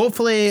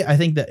hopefully, I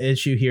think the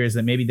issue here is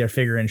that maybe they're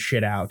figuring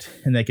shit out,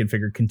 and they can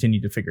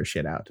continue to figure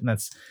shit out, and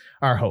that's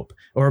our hope.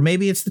 Or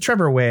maybe it's the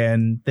Trevor way,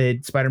 and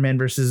the Spider-Man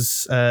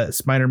versus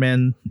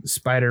Spider-Man. Oh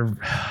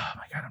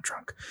my god, I'm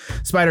drunk.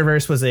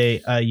 Spider-Verse was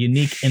a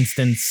unique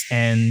instance,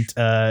 and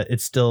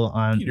it's still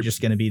on.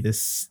 Just going to be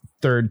this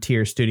third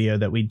tier studio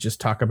that we just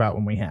talk about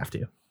when we have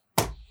to.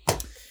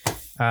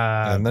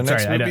 And the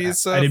next movie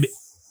is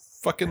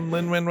fucking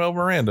Lin-Manuel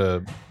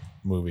Miranda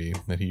movie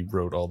that he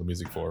wrote all the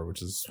music for,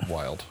 which is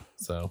wild.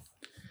 So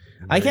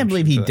I can't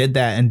believe he did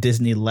that and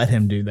Disney let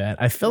him do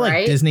that. I feel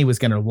like Disney was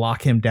going to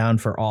lock him down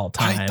for all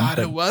time. I thought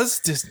it was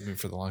Disney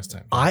for the longest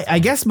time. I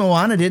guess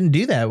Moana didn't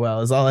do that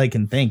well, is all I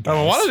can think.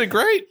 Oh, Moana did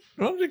great.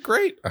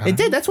 It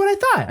did. That's what I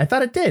thought. I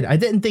thought it did. I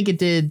didn't think it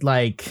did.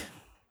 Like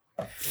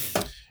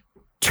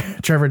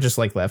Trevor just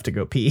like left to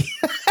go pee.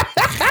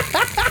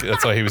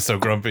 That's why he was so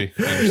grumpy.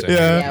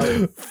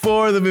 Yeah.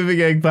 For the Movie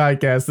Gang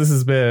podcast, this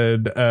has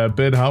been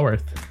Ben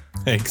Howarth.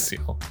 Thanks,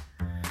 y'all.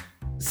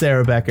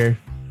 Sarah Becker.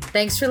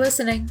 Thanks for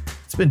listening.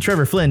 It's been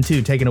Trevor Flynn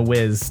too, taking a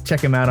whiz.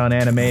 Check him out on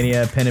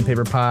Animania, Pen and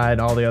Paper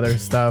Pod, all the other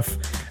stuff.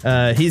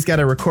 He's got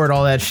to record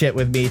all that shit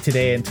with me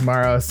today and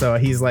tomorrow. So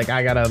he's like,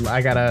 I gotta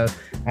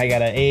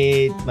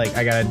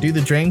do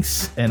the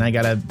drinks, and I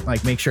gotta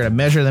like make sure to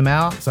measure them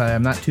out so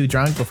I'm not too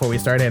drunk before we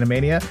start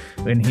Animania.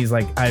 And he's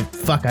like, I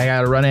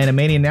gotta run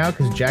Animania now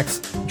because Jack's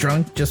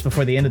drunk just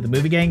before the end of the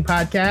Movie Gang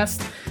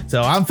podcast.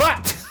 So I'm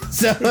fucked.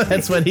 So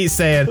that's what he's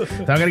saying. So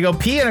I'm gonna go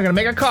pee and I'm gonna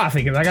make a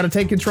coffee because I gotta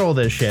take control of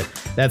this shit.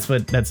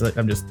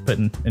 I'm just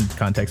putting in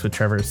context with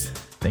Trevor's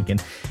thinking.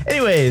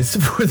 Anyways,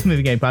 for the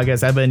Movie Gang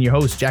podcast, I've been your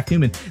host, Jack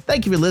Newman.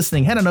 Thank you for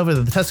listening. Head on over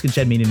to the Tuscan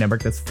Shed Media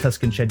Network. That's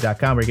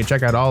TuscanShed.com, where you can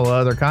check out all the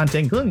other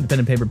content, including the Pen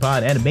and Paper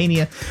Pod,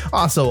 Animania,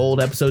 also old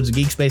episodes of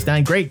Geek Space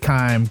Nine. Great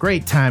time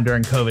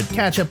during COVID.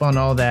 Catch up on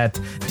all that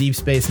Deep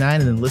Space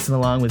Nine, and then listen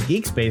along with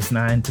Geek Space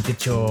Nine to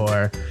get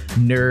your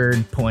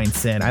nerd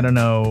points in. I don't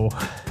know.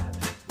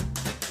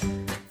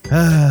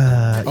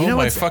 Oh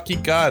my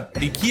fucking god.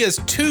 He has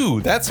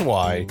 2. That's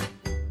why.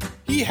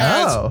 He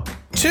has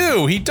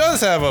 2. He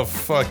does have a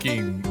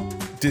fucking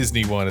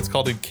Disney one. It's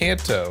called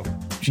Encanto.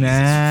 Jesus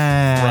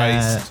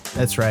Christ.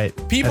 That's right.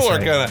 People are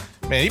gonna...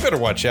 Man, he better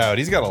watch out.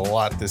 He's got a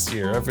lot this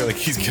year. I feel like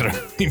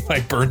he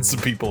might burn some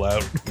people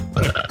out.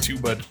 Too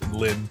much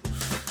Lin.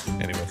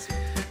 Anyways.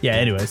 Yeah,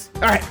 anyways.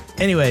 All right.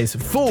 Anyways,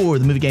 for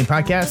the Movie Gang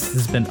podcast, this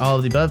has been all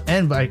of the above.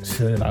 And by...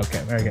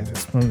 Okay, I got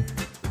this.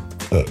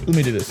 Let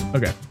me do this.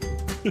 Okay.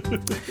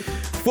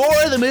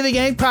 For the Movie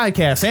Gang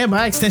podcast, and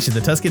by extension, the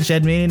Tuscan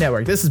Shed Media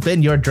Network, this has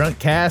been your drunk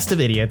cast of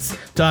idiots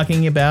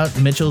talking about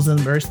Mitchells and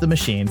versus the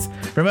Machines.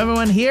 From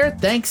everyone here,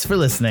 thanks for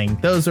listening.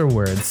 Those are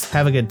words.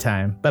 Have a good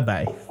time.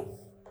 Bye-bye.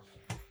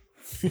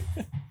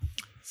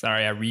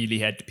 Sorry, I really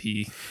had to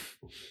pee.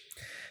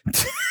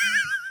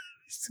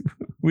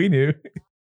 We knew.